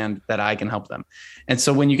understand that I can help them. And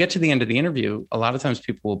so when you get to the end of the interview, a lot of times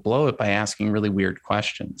people will blow it by asking really weird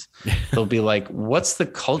questions. They'll be like, what's the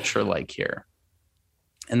culture like here?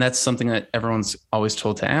 And that's something that everyone's always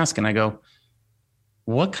told to ask. And I go,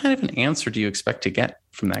 what kind of an answer do you expect to get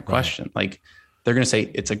from that question? Right. Like, they're going to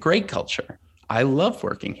say, it's a great culture. I love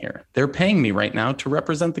working here. They're paying me right now to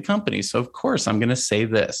represent the company. So of course I'm going to say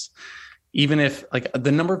this, even if, like,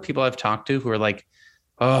 the number of people I've talked to who are like,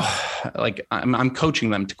 oh, like I'm coaching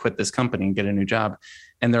them to quit this company and get a new job.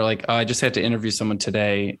 And they're like, oh, I just had to interview someone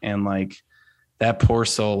today. And like, that poor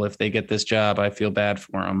soul, if they get this job, I feel bad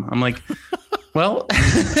for them. I'm like, well,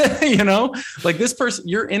 like, this person,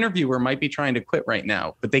 your interviewer might be trying to quit right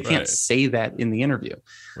now, but they can't say that in the interview.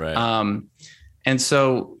 Right. And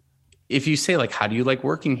so if you say, like, how do you like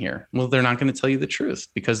working here? Well, they're not going to tell you the truth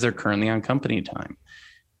because they're currently on company time.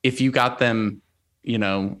 If you got them,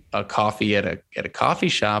 a coffee at a coffee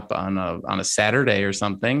shop on a Saturday or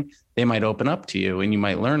something, they might open up to you and you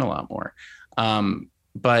might learn a lot more.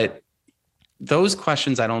 But those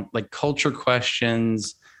questions, I don't like. Culture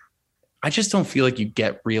questions, I just don't feel like you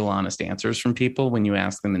get real honest answers from people when you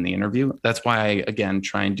ask them in the interview. That's why I, again,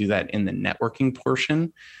 try and do that in the networking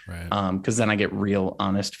portion, because then I get real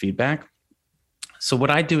honest feedback. So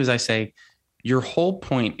what I do is I say, your whole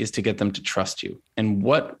point is to get them to trust you. And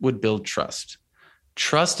what would build trust?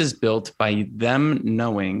 Trust is built by them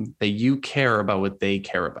knowing that you care about what they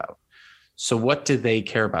care about. So what do they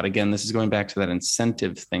care about? Again, this is going back to that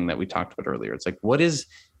incentive thing that we talked about earlier. It's like, what is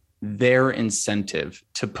their incentive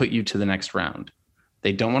to put you to the next round?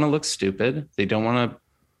 They don't want to look stupid. They don't want to,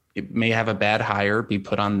 it may have a bad hire be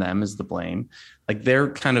put on them as the blame. Like, they're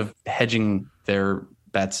kind of hedging their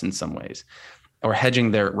bets in some ways, or hedging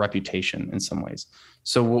their reputation in some ways.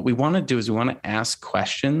 So what we want to do is we want to ask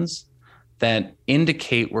questions that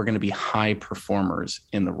indicate we're going to be high performers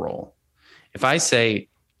in the role. If I say,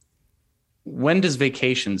 when does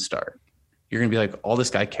vacation start? You're going to be like, all this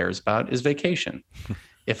guy cares about is vacation.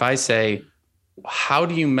 If I say, how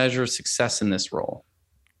do you measure success in this role?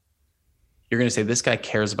 You're going to say, this guy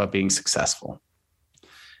cares about being successful.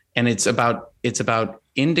 And it's about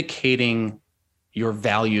indicating your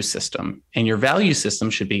value system, and your value system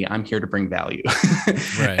should be, I'm here to bring value.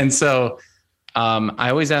 Right. And so I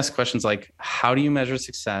always ask questions like, how do you measure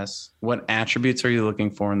success? What attributes are you looking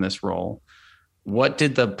for in this role? What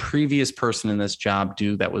did the previous person in this job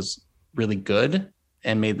do that was really good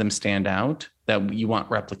and made them stand out that you want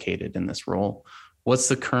replicated in this role? What's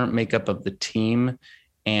the current makeup of the team,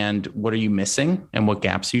 and what are you missing, and what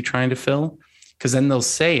gaps are you trying to fill? Because then they'll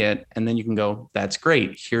say it, and then you can go, that's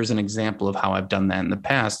great. Here's an example of how I've done that in the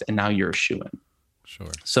past. And now you're a shoo-in. Sure.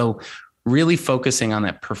 So really focusing on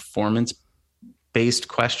that performance-based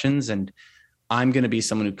questions. And I'm going to be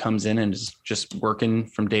someone who comes in and is just working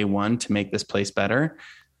from day one to make this place better.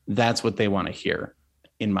 That's what they want to hear,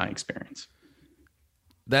 in my experience.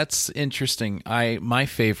 That's interesting. My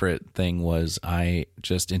favorite thing was, I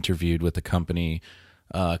just interviewed with a company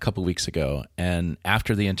a couple of weeks ago, and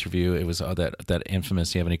after the interview, it was that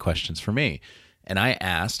infamous, "Do you have any questions for me?" And I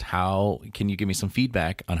asked, can you give me some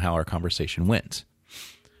feedback on how our conversation went?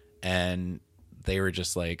 And they were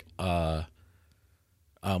just like, and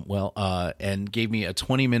gave me a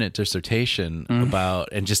 20-minute dissertation about,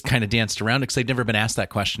 and just kind of danced around it, because they'd never been asked that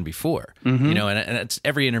question before. And it's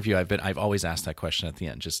every interview I've always asked that question at the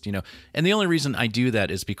end, and the only reason I do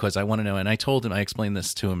that is because I want to know, and I explained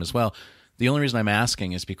this to him as well. The only reason I'm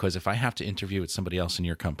asking is because if I have to interview with somebody else in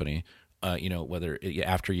your company, whether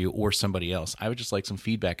after you or somebody else, I would just like some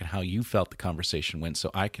feedback on how you felt the conversation went, so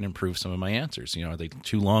I can improve some of my answers. Are they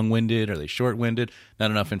too long-winded? Are they short-winded? Not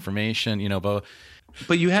enough information?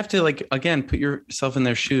 But you have to, like, again, put yourself in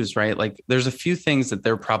their shoes, right? Like, there's a few things that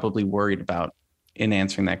they're probably worried about in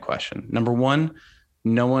answering that question. Number one,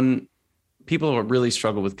 people really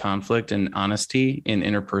struggle with conflict and honesty in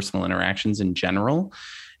interpersonal interactions in general.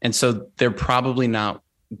 And so they're probably not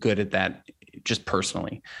good at that just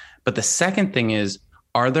personally. But the second thing is,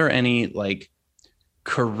 are there any like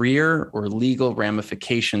career or legal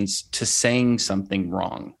ramifications to saying something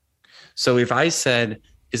wrong? So if I said,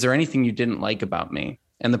 is there anything you didn't like about me?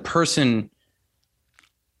 and the person,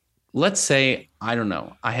 let's say, I don't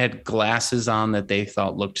know, I had glasses on that they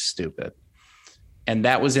thought looked stupid, and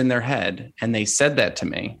that was in their head, and they said that to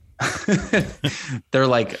me. They're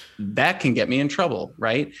like, that can get me in trouble,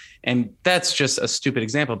 right? And that's just a stupid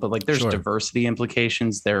example, but like there's diversity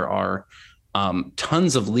implications. There are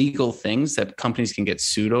tons of legal things that companies can get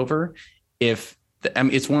sued over. It's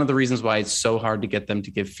one of the reasons why it's so hard to get them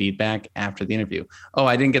to give feedback after the interview. Oh,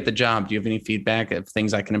 I didn't get the job. Do you have any feedback of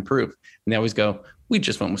things I can improve? And they always go, we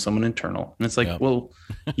just went with someone internal. And it's like, well,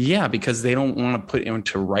 yeah, because they don't want to put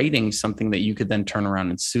into writing something that you could then turn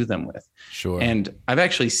around and sue them with. Sure. And I've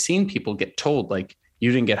actually seen people get told like,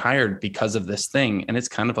 you didn't get hired because of this thing. And it's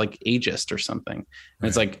kind of like ageist or something. And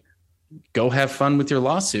it's like, go have fun with your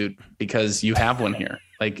lawsuit because you have one here.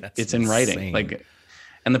 Like it's in writing. Like,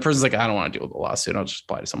 and the person's like, I don't want to deal with the lawsuit. I'll just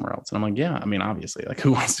apply to somewhere else. And I'm like, yeah, I mean, obviously, like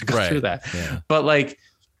who wants to go through that? Yeah. But like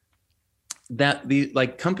that, the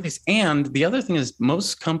like companies, and the other thing is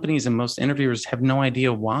most companies and most interviewers have no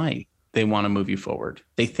idea why they want to move you forward.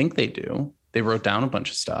 They think they do. They wrote down a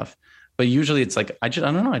bunch of stuff, but usually it's like, I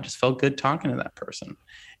don't know. I just felt good talking to that person.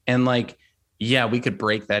 And like, yeah, we could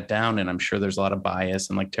break that down. And I'm sure there's a lot of bias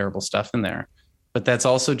and like terrible stuff in there, but that's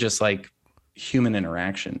also just like human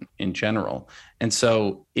interaction in general. And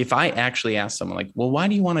so if I actually ask someone like, well, why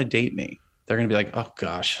do you want to date me? They're going to be like, oh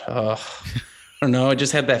gosh, I don't know. I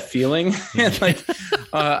just had that feeling. Like,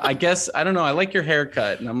 I guess, I don't know. I like your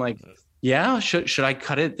haircut. And I'm like, yeah, should I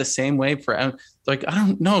cut it the same way for, like, I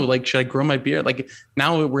don't know. Like, should I grow my beard? Like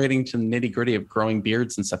now we're getting to the nitty gritty of growing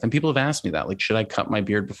beards and stuff. And people have asked me that, like, should I cut my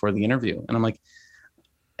beard before the interview? And I'm like,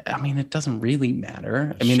 I mean, it doesn't really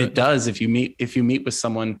matter. I mean, it does if you meet with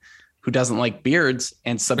someone who doesn't like beards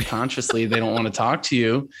and subconsciously they don't want to talk to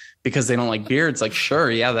you because they don't like beards. Like, sure,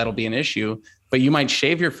 yeah, that'll be an issue, but you might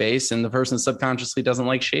shave your face and the person subconsciously doesn't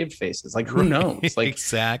like shaved faces. Like, who knows? Like,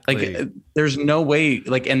 exactly. Like, there's no way.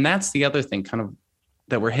 Like, and that's the other thing kind of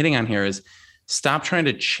that we're hitting on here is stop trying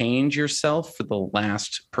to change yourself for the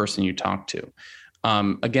last person you talk to.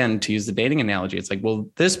 Again, to use the dating analogy, it's like, well,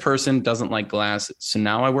 this person doesn't like glasses, so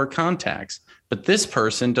now I wear contacts. But this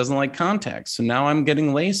person doesn't like contacts, so now I'm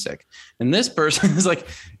getting LASIK. And this person is like,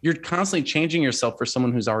 you're constantly changing yourself for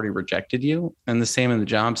someone who's already rejected you. And the same in the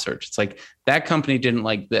job search. It's like, that company didn't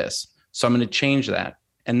like this, so I'm going to change that.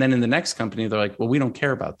 And then in the next company, they're like, well, we don't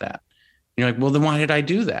care about that. And you're like, well, then why did I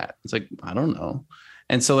do that? It's like, I don't know.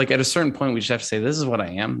 And so like at a certain point, we just have to say, this is what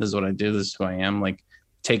I am. This is what I do. This is who I am. Like,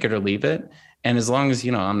 take it or leave it. And as long as,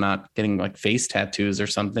 I'm not getting like face tattoos or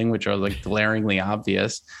something, which are like glaringly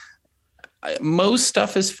obvious, most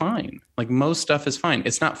stuff is fine. Like most stuff is fine.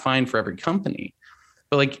 It's not fine for every company,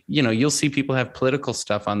 but like, you'll see people have political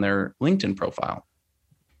stuff on their LinkedIn profile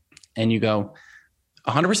and you go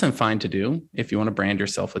 100% fine to do if you want to brand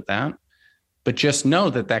yourself with that, but just know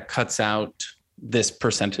that that cuts out this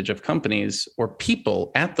percentage of companies or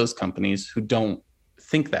people at those companies who don't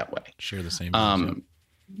think that way. Share the same.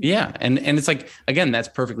 Yeah. And it's like, again, that's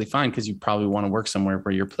perfectly fine because you probably want to work somewhere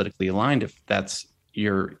where you're politically aligned if that's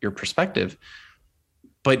your perspective.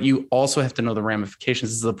 But you also have to know the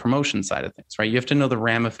ramifications. This is the promotion side of things, right? You have to know the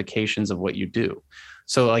ramifications of what you do.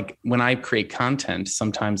 So like when I create content,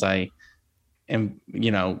 sometimes I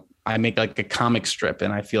make like a comic strip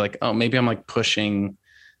and I feel like, oh, maybe I'm like pushing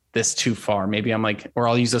this too far. Maybe I'm like, or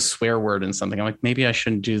I'll use a swear word in something. I'm like, maybe I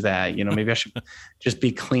shouldn't do that. Maybe I should just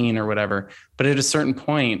be clean or whatever. But at a certain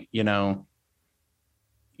point, you're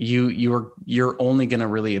only going to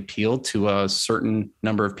really appeal to a certain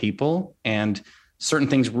number of people, and certain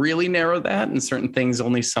things really narrow that and certain things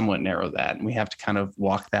only somewhat narrow that. And we have to kind of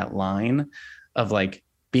walk that line of like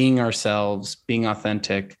being ourselves, being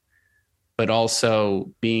authentic, but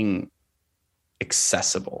also being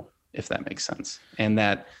accessible, if that makes sense. And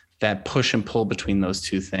that push and pull between those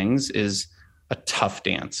two things is a tough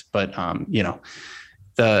dance. But, I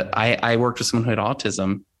worked with someone who had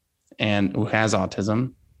autism and who has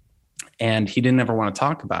autism, and he didn't ever want to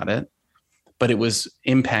talk about it, but it was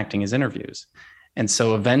impacting his interviews. And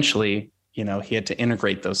so eventually, he had to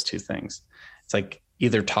integrate those two things. It's like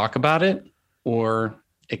either talk about it or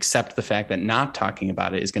accept the fact that not talking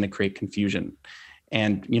about it is going to create confusion.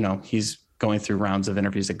 And, he's going through rounds of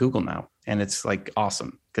interviews at Google now. And it's like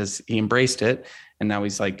awesome because he embraced it. And now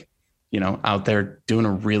he's like, out there doing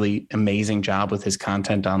a really amazing job with his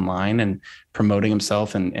content online and promoting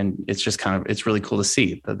himself. And it's just it's really cool to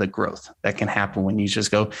see the growth that can happen when you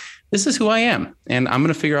just go, this is who I am. And I'm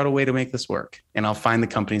going to figure out a way to make this work. And I'll find the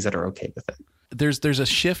companies that are okay with it. there's a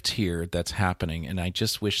shift here that's happening, and I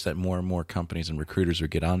just wish that more and more companies and recruiters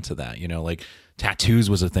would get onto that. Like tattoos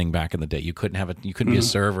was a thing back in the day. You couldn't be a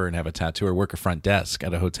server and have a tattoo, or work a front desk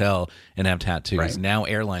at a hotel and have tattoos. Right. Now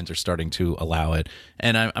airlines are starting to allow it,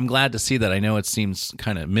 and I'm glad to see that. I know it seems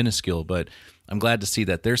kind of minuscule, but I'm glad to see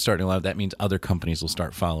that they're starting to allow it. That means other companies will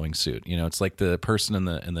start following suit. It's like the person in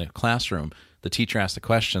the classroom. The teacher asked the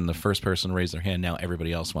question, the first person raised their hand. Now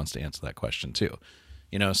everybody else wants to answer that question too.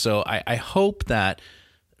 So I hope that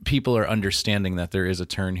people are understanding that there is a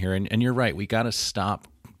turn here. And you're right. We got to stop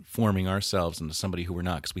forming ourselves into somebody who we're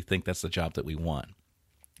not, because we think that's the job that we want.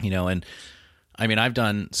 And I mean, I've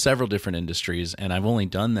done several different industries, and I've only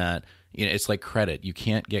done that. It's like credit. You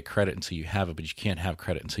can't get credit until you have it, but you can't have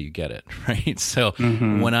credit until you get it, right? So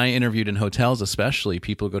when I interviewed in hotels, especially,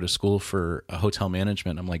 people go to school for hotel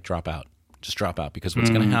management. I'm like, drop out. Just drop out, because what's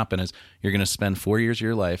going to happen is you're going to spend 4 years of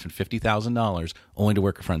your life and $50,000 only to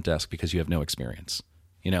work a front desk because you have no experience,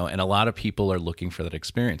 and a lot of people are looking for that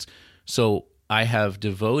experience. So I have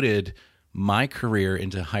devoted my career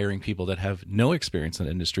into hiring people that have no experience in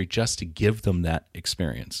the industry just to give them that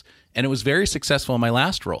experience. And it was very successful in my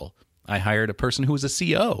last role. I hired a person who was a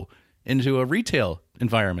CO into a retail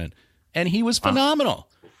environment, and he was phenomenal.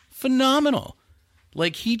 Phenomenal.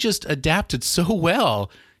 Like, he just adapted so well.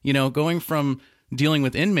 Going from dealing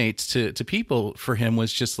with inmates to people for him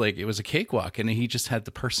was just like, it was a cakewalk, and he just had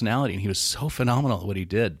the personality, and he was so phenomenal at what he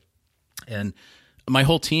did. And my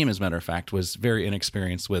whole team, as a matter of fact, was very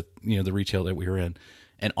inexperienced with, the retail that we were in,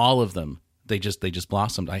 and all of them, they just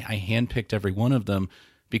blossomed. I handpicked every one of them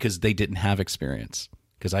because they didn't have experience.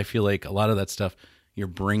 Because I feel like a lot of that stuff, you're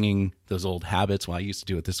bringing those old habits. Well, I used to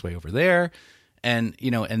do it this way over there. And,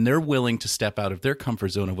 and they're willing to step out of their comfort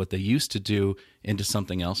zone of what they used to do into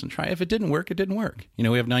something else and try. If it didn't work, it didn't work.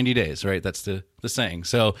 We have 90 days, right? That's the saying.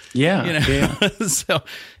 So, yeah. So,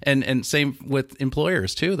 and same with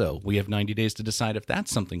employers too, though. We have 90 days to decide if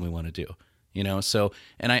that's something we want to do, So,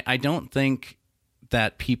 and I don't think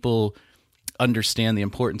that people understand the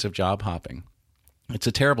importance of job hopping. It's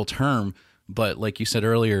a terrible term, but like you said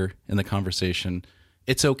earlier in the conversation,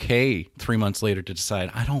 it's okay 3 months later to decide,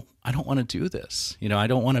 I don't want to do this. I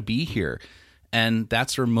don't want to be here. And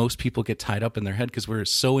that's where most people get tied up in their head, because we're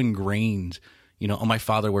so ingrained, oh, my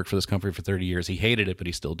father worked for this company for 30 years. He hated it, but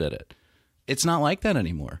he still did it. It's not like that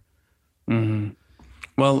anymore. Mm-hmm.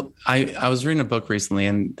 Well, I was reading a book recently,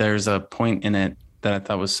 and there's a point in it that I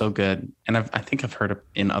thought was so good. And I think I've heard it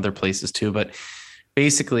in other places too, but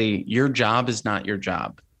basically your job is not your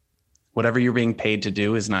job. Whatever you're being paid to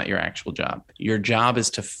do is not your actual job. Your job is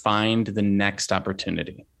to find the next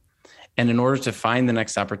opportunity. And in order to find the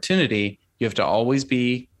next opportunity, you have to always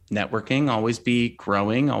be networking, always be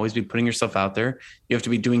growing, always be putting yourself out there. You have to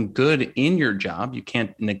be doing good in your job. You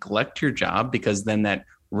can't neglect your job, because then that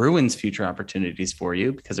ruins future opportunities for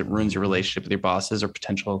you, because it ruins your relationship with your bosses or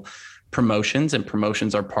potential promotions, and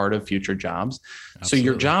promotions are part of future jobs. Absolutely. So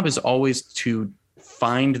your job is always to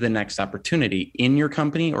find the next opportunity in your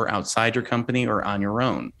company or outside your company or on your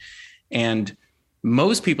own. And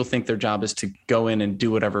most people think their job is to go in and do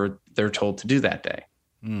whatever they're told to do that day.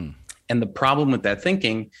 And the problem with that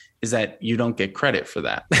thinking is that you don't get credit for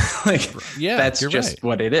that. That's just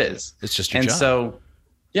what it is. It's just your job. And so,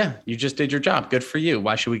 you just did your job. Good for you.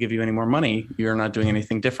 Why should we give you any more money? You're not doing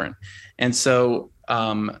anything different. And so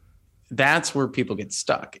that's where people get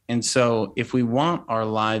stuck. And so if we want our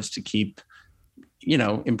lives to keep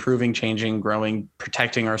improving, changing, growing,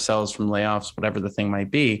 protecting ourselves from layoffs, whatever the thing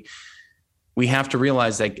might be, we have to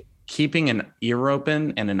realize that keeping an ear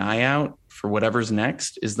open and an eye out for whatever's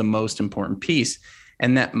next is the most important piece.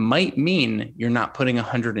 And that might mean you're not putting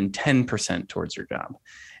 110% towards your job.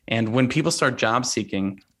 And when people start job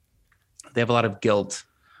seeking, they have a lot of guilt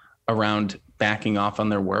around backing off on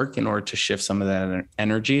their work in order to shift some of that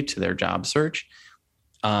energy to their job search.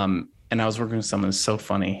 And I was working with someone who's so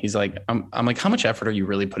funny. He's like, I'm like, how much effort are you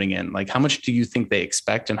really putting in? Like, how much do you think they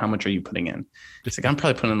expect, and how much are you putting in? He's like, I'm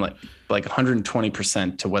probably putting in like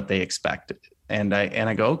 120% to what they expect. And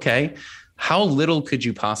I go, okay, how little could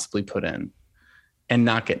you possibly put in and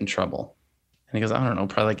not get in trouble? And he goes, I don't know,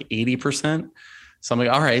 probably like 80%. So I'm like,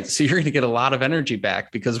 all right, so you're going to get a lot of energy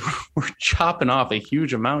back, because we're chopping off a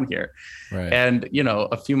huge amount here. Right. And,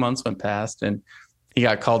 a few months went past, and he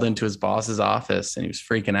got called into his boss's office, and he was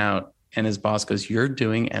freaking out. And his boss goes, you're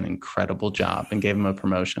doing an incredible job, and gave him a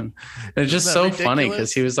promotion. And it's just so ridiculous? Funny,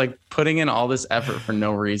 because he was like putting in all this effort for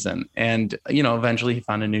no reason. And, eventually he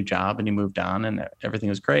found a new job and he moved on, and everything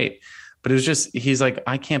was great. But it was just, he's like,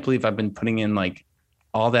 I can't believe I've been putting in like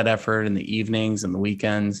all that effort in the evenings and the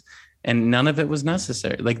weekends, and none of it was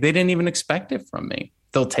necessary. Like, they didn't even expect it from me.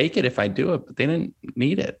 They'll take it if I do it, but they didn't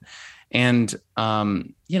need it. And, I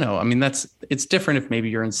mean, it's different if maybe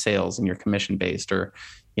you're in sales and you're commission based or,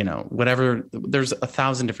 whatever. There's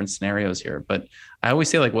 1,000 different scenarios here, but I always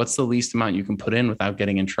say, like, what's the least amount you can put in without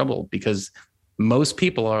getting in trouble? Because most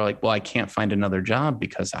people are like, well, I can't find another job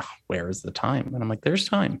because where is the time? And I'm like, there's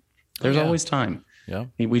time. There's always time. Yeah.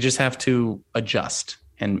 We just have to adjust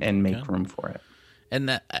and make room for it. And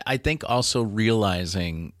that, I think also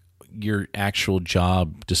realizing your actual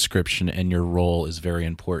job description and your role is very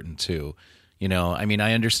important too. I mean,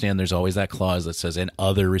 I understand there's always that clause that says, and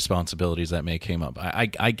other responsibilities that may came up.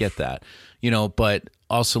 I get that, but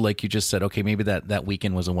also, like you just said, okay, maybe that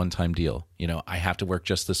weekend was a one-time deal. I have to work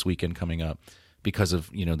just this weekend coming up because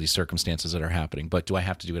of, these circumstances that are happening. But do I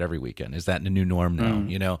have to do it every weekend? Is that the new norm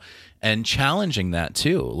now? And challenging that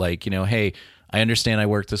too. Like, hey, I understand I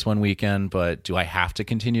worked this one weekend, but do I have to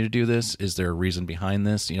continue to do this? Is there a reason behind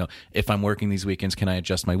this? If I'm working these weekends, can I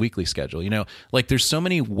adjust my weekly schedule? Like there's so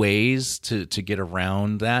many ways to get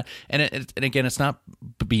around that. And again, it's not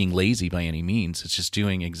being lazy by any means. It's just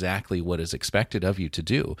doing exactly what is expected of you to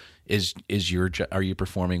do. Are you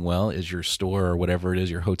performing well? Is your store or whatever it is,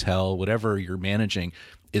 your hotel, whatever you're managing,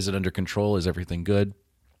 is it under control? Is everything good?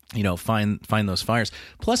 Find those fires.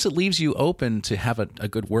 Plus, it leaves you open to have a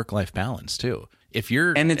good work-life balance too.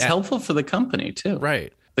 And it's helpful for the company too.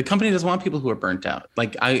 Right. The company doesn't want people who are burnt out.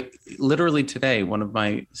 Like I literally today, one of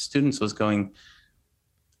my students was going,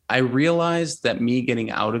 I realized that me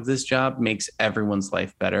getting out of this job makes everyone's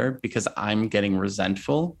life better because I'm getting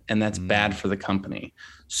resentful and that's bad for the company.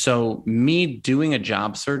 So me doing a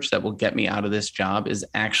job search that will get me out of this job is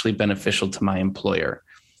actually beneficial to my employer.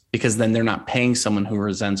 Because then they're not paying someone who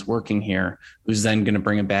resents working here, who's then going to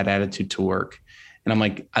bring a bad attitude to work. And I'm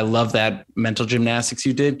like, I love that mental gymnastics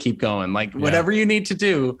you did. Keep going. Like whatever you need to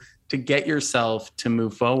do to get yourself to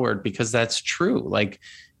move forward, because that's true. Like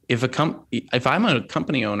if I'm a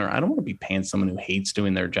company owner, I don't want to be paying someone who hates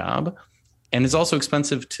doing their job. And it's also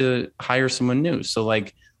expensive to hire someone new. So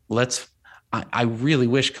like, I really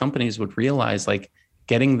wish companies would realize like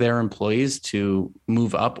getting their employees to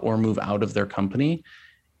move up or move out of their company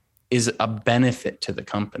is a benefit to the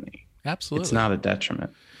company. Absolutely. It's not a detriment.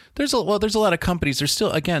 There's a lot of companies. There's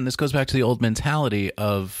still, again, this goes back to the old mentality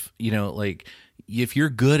of, like if you're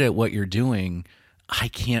good at what you're doing, I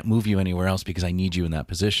can't move you anywhere else because I need you in that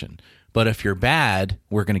position. But if you're bad,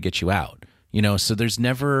 we're going to get you out, so there's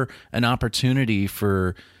never an opportunity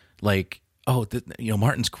for like, oh,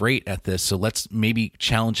 Martin's great at this. So let's maybe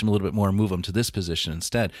challenge him a little bit more and move him to this position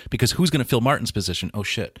instead, because who's going to fill Martin's position? Oh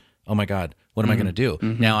shit. Oh my God, what am I going to do?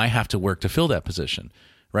 Now I have to work to fill that position,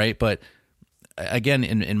 right? But again,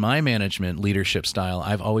 in my management leadership style,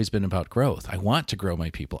 I've always been about growth. I want to grow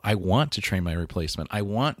my people. I want to train my replacement. I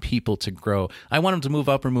want people to grow. I want them to move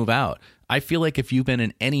up or move out. I feel like if you've been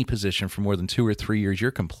in any position for more than 2 or 3 years,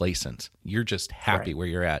 you're complacent. You're just happy where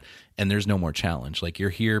you're at, and there's no more challenge. Like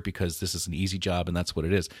you're here because this is an easy job, and that's what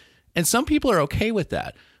it is. And some people are okay with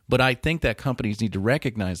that, but I think that companies need to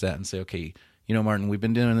recognize that and say, okay, Martin, we've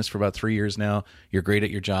been doing this for about 3 years now. You're great at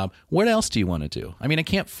your job. What else do you want to do? I mean, I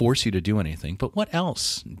can't force you to do anything, but what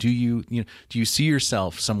else do you see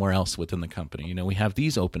yourself somewhere else within the company? We have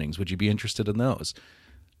these openings. Would you be interested in those?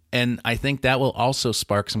 And I think that will also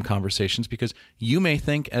spark some conversations, because you may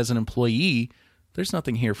think as an employee, there's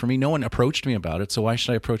nothing here for me. No one approached me about it. So why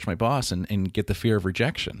should I approach my boss and get the fear of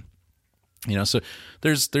rejection? So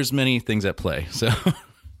there's many things at play. So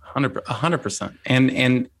 100%.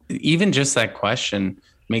 And even just that question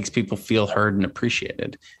makes people feel heard and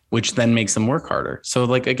appreciated, which then makes them work harder. So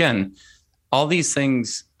like, again, all these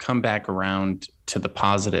things come back around to the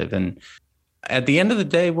positive. And at the end of the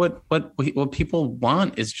day, what people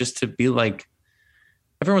want is just to be like,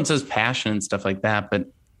 everyone says passion and stuff like that, but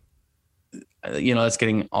that's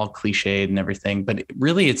getting all cliched and everything, but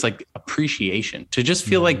really it's like appreciation, to just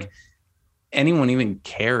feel like anyone even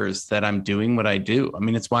cares that I'm doing what I do. I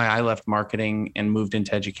mean, it's why I left marketing and moved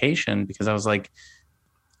into education, because I was like,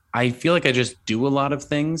 I feel like I just do a lot of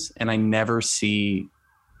things and I never see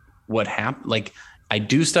what happens. Like I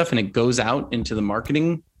do stuff and it goes out into the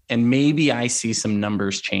marketing, and maybe I see some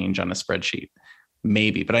numbers change on a spreadsheet,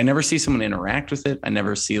 maybe, but I never see someone interact with it. I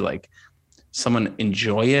never see like someone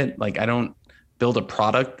enjoy it. Like I don't build a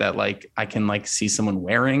product that like I can like see someone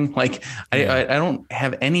wearing. Like I don't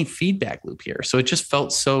have any feedback loop here. So it just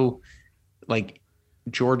felt so like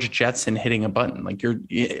George Jetson hitting a button. Like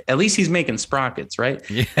at least he's making sprockets, right?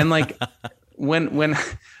 Yeah. And like when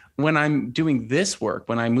I'm doing this work,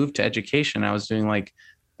 when I moved to education, I was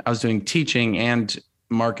doing teaching and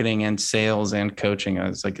marketing and sales and coaching. I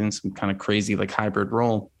was like in some kind of crazy like hybrid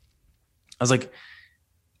role. I was like,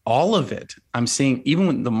 all of it. I'm seeing, even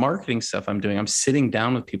with the marketing stuff I'm doing, I'm sitting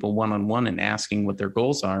down with people one-on-one and asking what their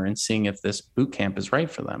goals are and seeing if this boot camp is right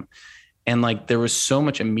for them. And like, there was so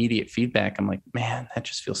much immediate feedback. I'm like, man, that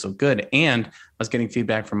just feels so good. And I was getting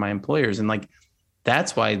feedback from my employers. And like,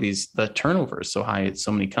 that's why the turnover is so high at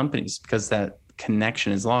so many companies, because that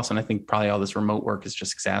connection is lost. And I think probably all this remote work is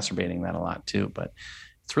just exacerbating that a lot too. But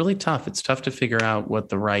it's really tough. It's tough to figure out what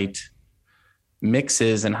the right mix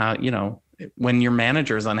is and how, when your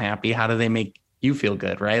manager is unhappy, how do they make you feel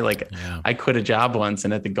good, right? Like, yeah. I quit a job once,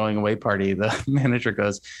 and at the going away party, the manager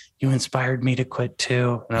goes, "You inspired me to quit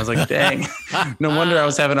too." And I was like, dang, no wonder I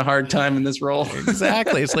was having a hard time in this role.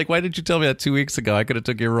 Exactly. It's like, why did you tell me that 2 weeks ago? I could have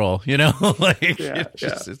took your role, like, yeah,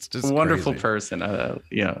 it's just a wonderful crazy person.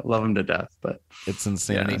 Love him to death, but it's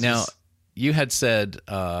insanity. Now, you had said,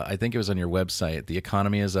 I think it was on your website, the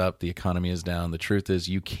economy is up, the economy is down. The truth is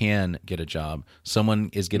you can get a job. Someone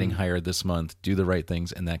is getting hired this month. Do the right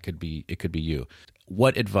things, and it could be you.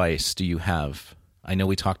 What advice do you have? I know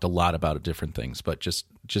we talked a lot about different things, but just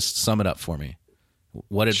sum it up for me.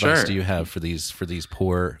 What advice do you have for these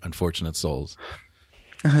poor, unfortunate souls?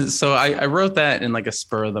 So I wrote that in like a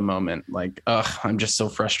spur of the moment, like, I'm just so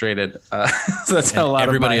frustrated. So that's how a lot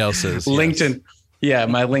everybody of else is LinkedIn. Yes. Yeah,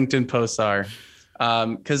 my LinkedIn posts are,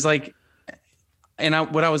 because what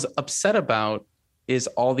I was upset about is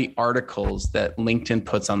all the articles that LinkedIn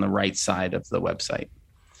puts on the right side of the website.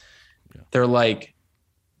 Yeah. They're like,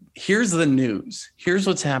 here's the news. Here's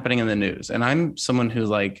what's happening in the news. And I'm someone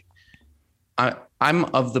who I'm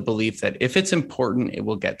of the belief that if it's important, it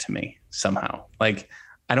will get to me somehow. Like,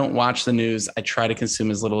 I don't watch the news. I try to consume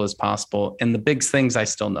as little as possible. And the big things I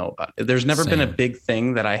still know about. There's never been a big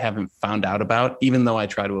thing that I haven't found out about, even though I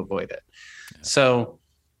try to avoid it. Yeah. So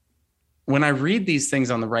when I read these things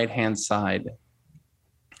on the right-hand side,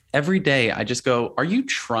 every day I just go, are you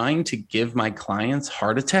trying to give my clients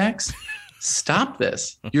heart attacks? Stop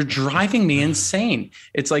this. You're driving me insane.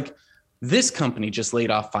 It's like, this company just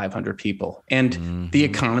laid off 500 people, and the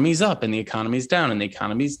economy's up and the economy's down and the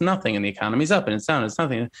economy's nothing and the economy's up and it's down, it's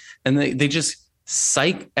nothing. And they just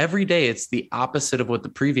psych every day. It's the opposite of what the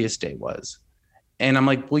previous day was. And I'm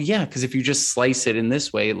like, well, yeah, because if you just slice it in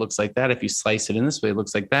this way, it looks like that. If you slice it in this way, it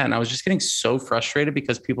looks like that. And I was just getting so frustrated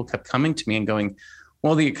because people kept coming to me and going,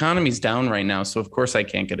 well, the economy's down right now, so of course I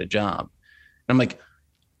can't get a job. And I'm like,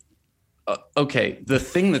 okay, the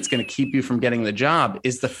thing that's going to keep you from getting the job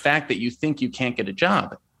is the fact that you think you can't get a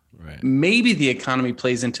job. Right. Maybe the economy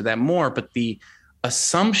plays into that more, but the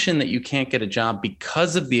assumption that you can't get a job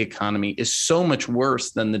because of the economy is so much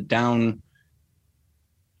worse than for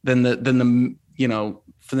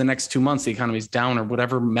the next 2 months, the economy's down, or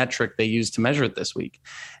whatever metric they use to measure it this week.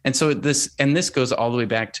 And so this goes all the way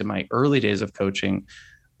back to my early days of coaching,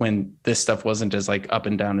 when this stuff wasn't as like up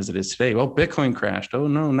and down as it is today. Well, Bitcoin crashed. Oh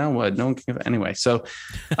no, now what? No one can. Anyway, so,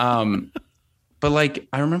 but like,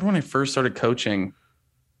 I remember when I first started coaching,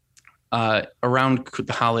 around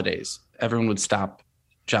the holidays, everyone would stop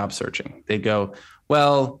job searching. They'd go,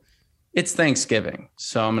 well, it's Thanksgiving,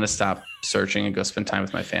 so I'm going to stop searching and go spend time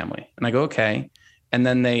with my family. And I go, okay. And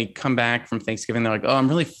then they come back from Thanksgiving. They're like, oh, I'm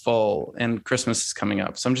really full and Christmas is coming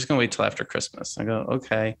up, so I'm just going to wait till after Christmas. I go,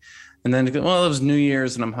 okay. And then, well, it was New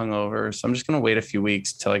Year's and I'm hungover, so I'm just going to wait a few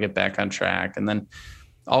weeks till I get back on track. And then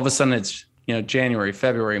all of a sudden it's, January,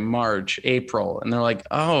 February, March, April. And they're like,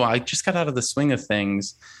 oh, I just got out of the swing of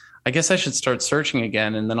things. I guess I should start searching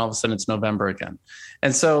again. And then all of a sudden it's November again.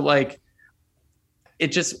 And so like, it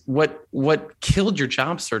just, what killed your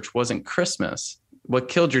job search wasn't Christmas. What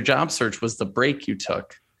killed your job search was the break you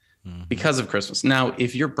took because of Christmas. Now,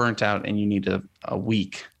 if you're burnt out and you need a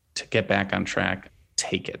week to get back on track,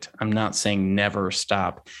 take it. I'm not saying never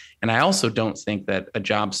stop. And I also don't think that a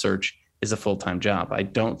job search is a full-time job. I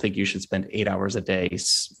don't think you should spend 8 hours a day,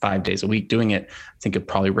 5 days a week doing it. I think it'd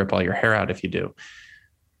probably rip all your hair out if you do.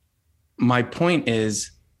 My point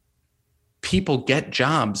is, people get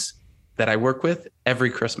jobs that I work with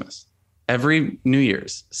every Christmas, every New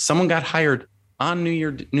Year's. Someone got hired on New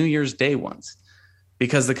Year's Day once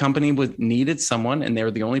because the company needed someone and they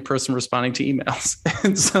were the only person responding to emails.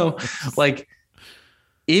 And so like,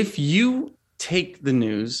 if you take the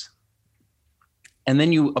news and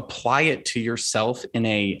then you apply it to yourself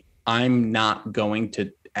in I'm not going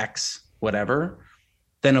to X whatever,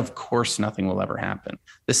 then of course nothing will ever happen.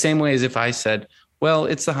 The same way as if I said, well,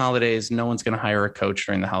 it's the holidays, no one's going to hire a coach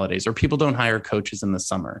during the holidays, or people don't hire coaches in the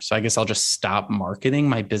summer, so I guess I'll just stop marketing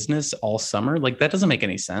my business all summer. Like, that doesn't make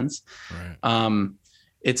any sense. Right.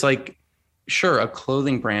 It's like, sure, a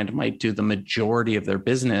clothing brand might do the majority of their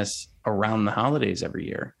business around the holidays every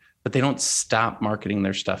year, but they don't stop marketing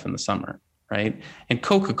their stuff in the summer, right? And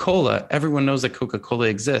Coca-Cola, everyone knows that Coca-Cola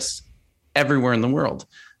exists everywhere in the world.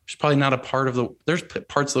 There's probably not there's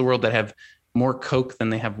parts of the world that have more Coke than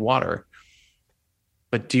they have water.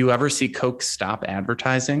 But do you ever see Coke stop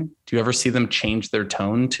advertising? Do you ever see them change their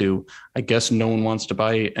tone to, I guess no one wants to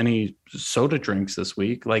buy any soda drinks this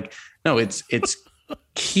week? Like, no, it's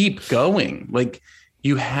keep going. Like,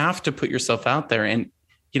 you have to put yourself out there. And,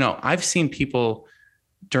 I've seen people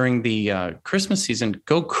during the Christmas season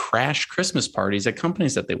go crash Christmas parties at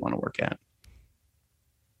companies that they want to work at.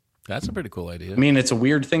 That's a pretty cool idea. I mean, it's a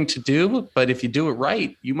weird thing to do, but if you do it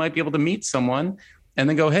right, you might be able to meet someone and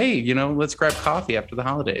then go, hey, let's grab coffee after the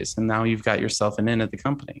holidays. And now you've got yourself an in at the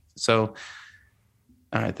company. So,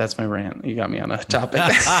 all right, that's my rant. You got me on a topic.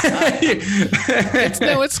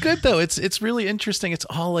 It's good though. It's really interesting. It's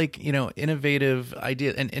all like, innovative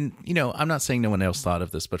idea. And I'm not saying no one else thought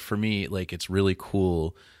of this, but for me, like, it's really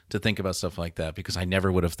cool to think about stuff like that, because I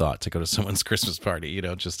never would have thought to go to someone's Christmas party,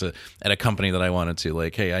 at a company that I wanted to,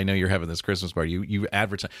 like, hey, I know you're having this Christmas party. You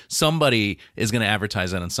advertise, somebody is going to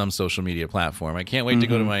advertise that on some social media platform. I can't wait to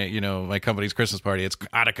go to my, my company's Christmas party. It's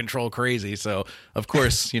out of control crazy. So of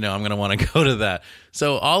course, I'm going to want to go to that.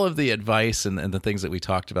 So all of the advice and the things that we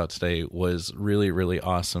talked about today was really, really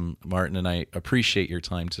awesome, Martin, and I appreciate your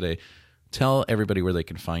time today. Tell everybody where they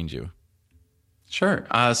can find you. Sure.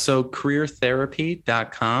 So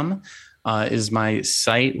careertherapy.com is my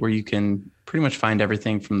site where you can pretty much find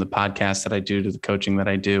everything from the podcast that I do to the coaching that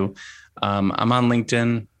I do. I'm on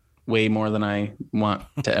LinkedIn way more than I want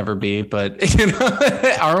to ever be, but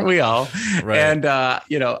aren't we all? Right. And,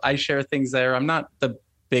 I share things there. I'm not the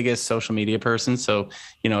biggest social media person. So,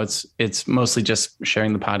 it's mostly just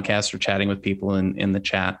sharing the podcast or chatting with people in the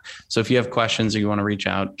chat. So if you have questions or you want to reach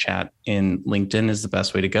out, chat in LinkedIn is the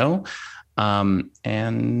best way to go.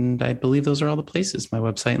 And I believe those are all the places. My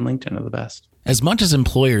website and LinkedIn are the best. As much as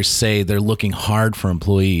employers say they're looking hard for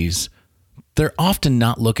employees, they're often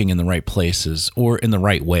not looking in the right places or in the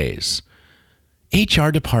right ways. HR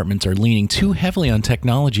departments are leaning too heavily on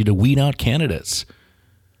technology to weed out candidates.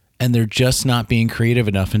 And they're just not being creative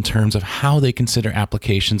enough in terms of how they consider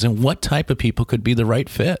applications and what type of people could be the right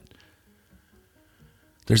fit.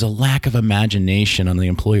 There's a lack of imagination on the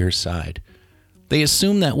employer's side. They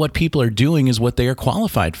assume that what people are doing is what they are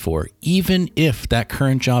qualified for, even if that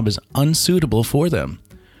current job is unsuitable for them.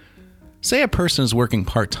 Say a person is working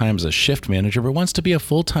part-time as a shift manager but wants to be a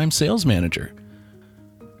full-time sales manager.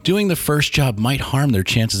 Doing the first job might harm their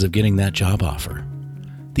chances of getting that job offer.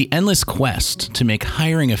 The endless quest to make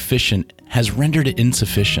hiring efficient has rendered it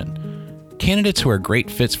insufficient. Candidates who are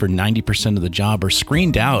great fits for 90% of the job are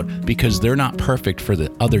screened out because they're not perfect for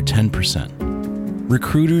the other 10%.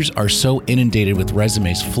 Recruiters are so inundated with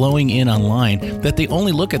resumes flowing in online that they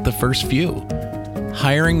only look at the first few,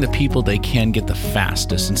 hiring the people they can get the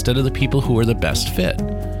fastest instead of the people who are the best fit.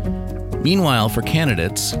 Meanwhile, for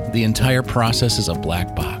candidates, the entire process is a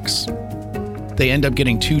black box. They end up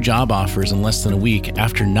getting 2 job offers in less than a week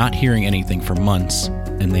after not hearing anything for months,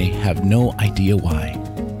 and they have no idea why.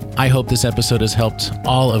 I hope this episode has helped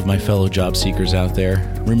all of my fellow job seekers out there.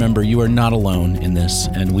 Remember, you are not alone in this,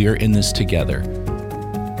 and we are in this together.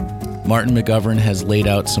 Martin McGovern has laid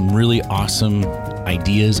out some really awesome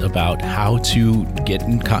ideas about how to get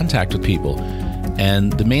in contact with people.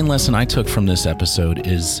 And the main lesson I took from this episode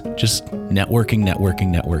is just networking.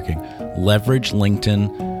 Leverage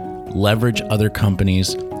LinkedIn, leverage other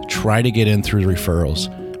companies, try to get in through referrals,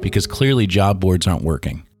 because clearly job boards aren't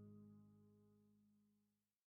working.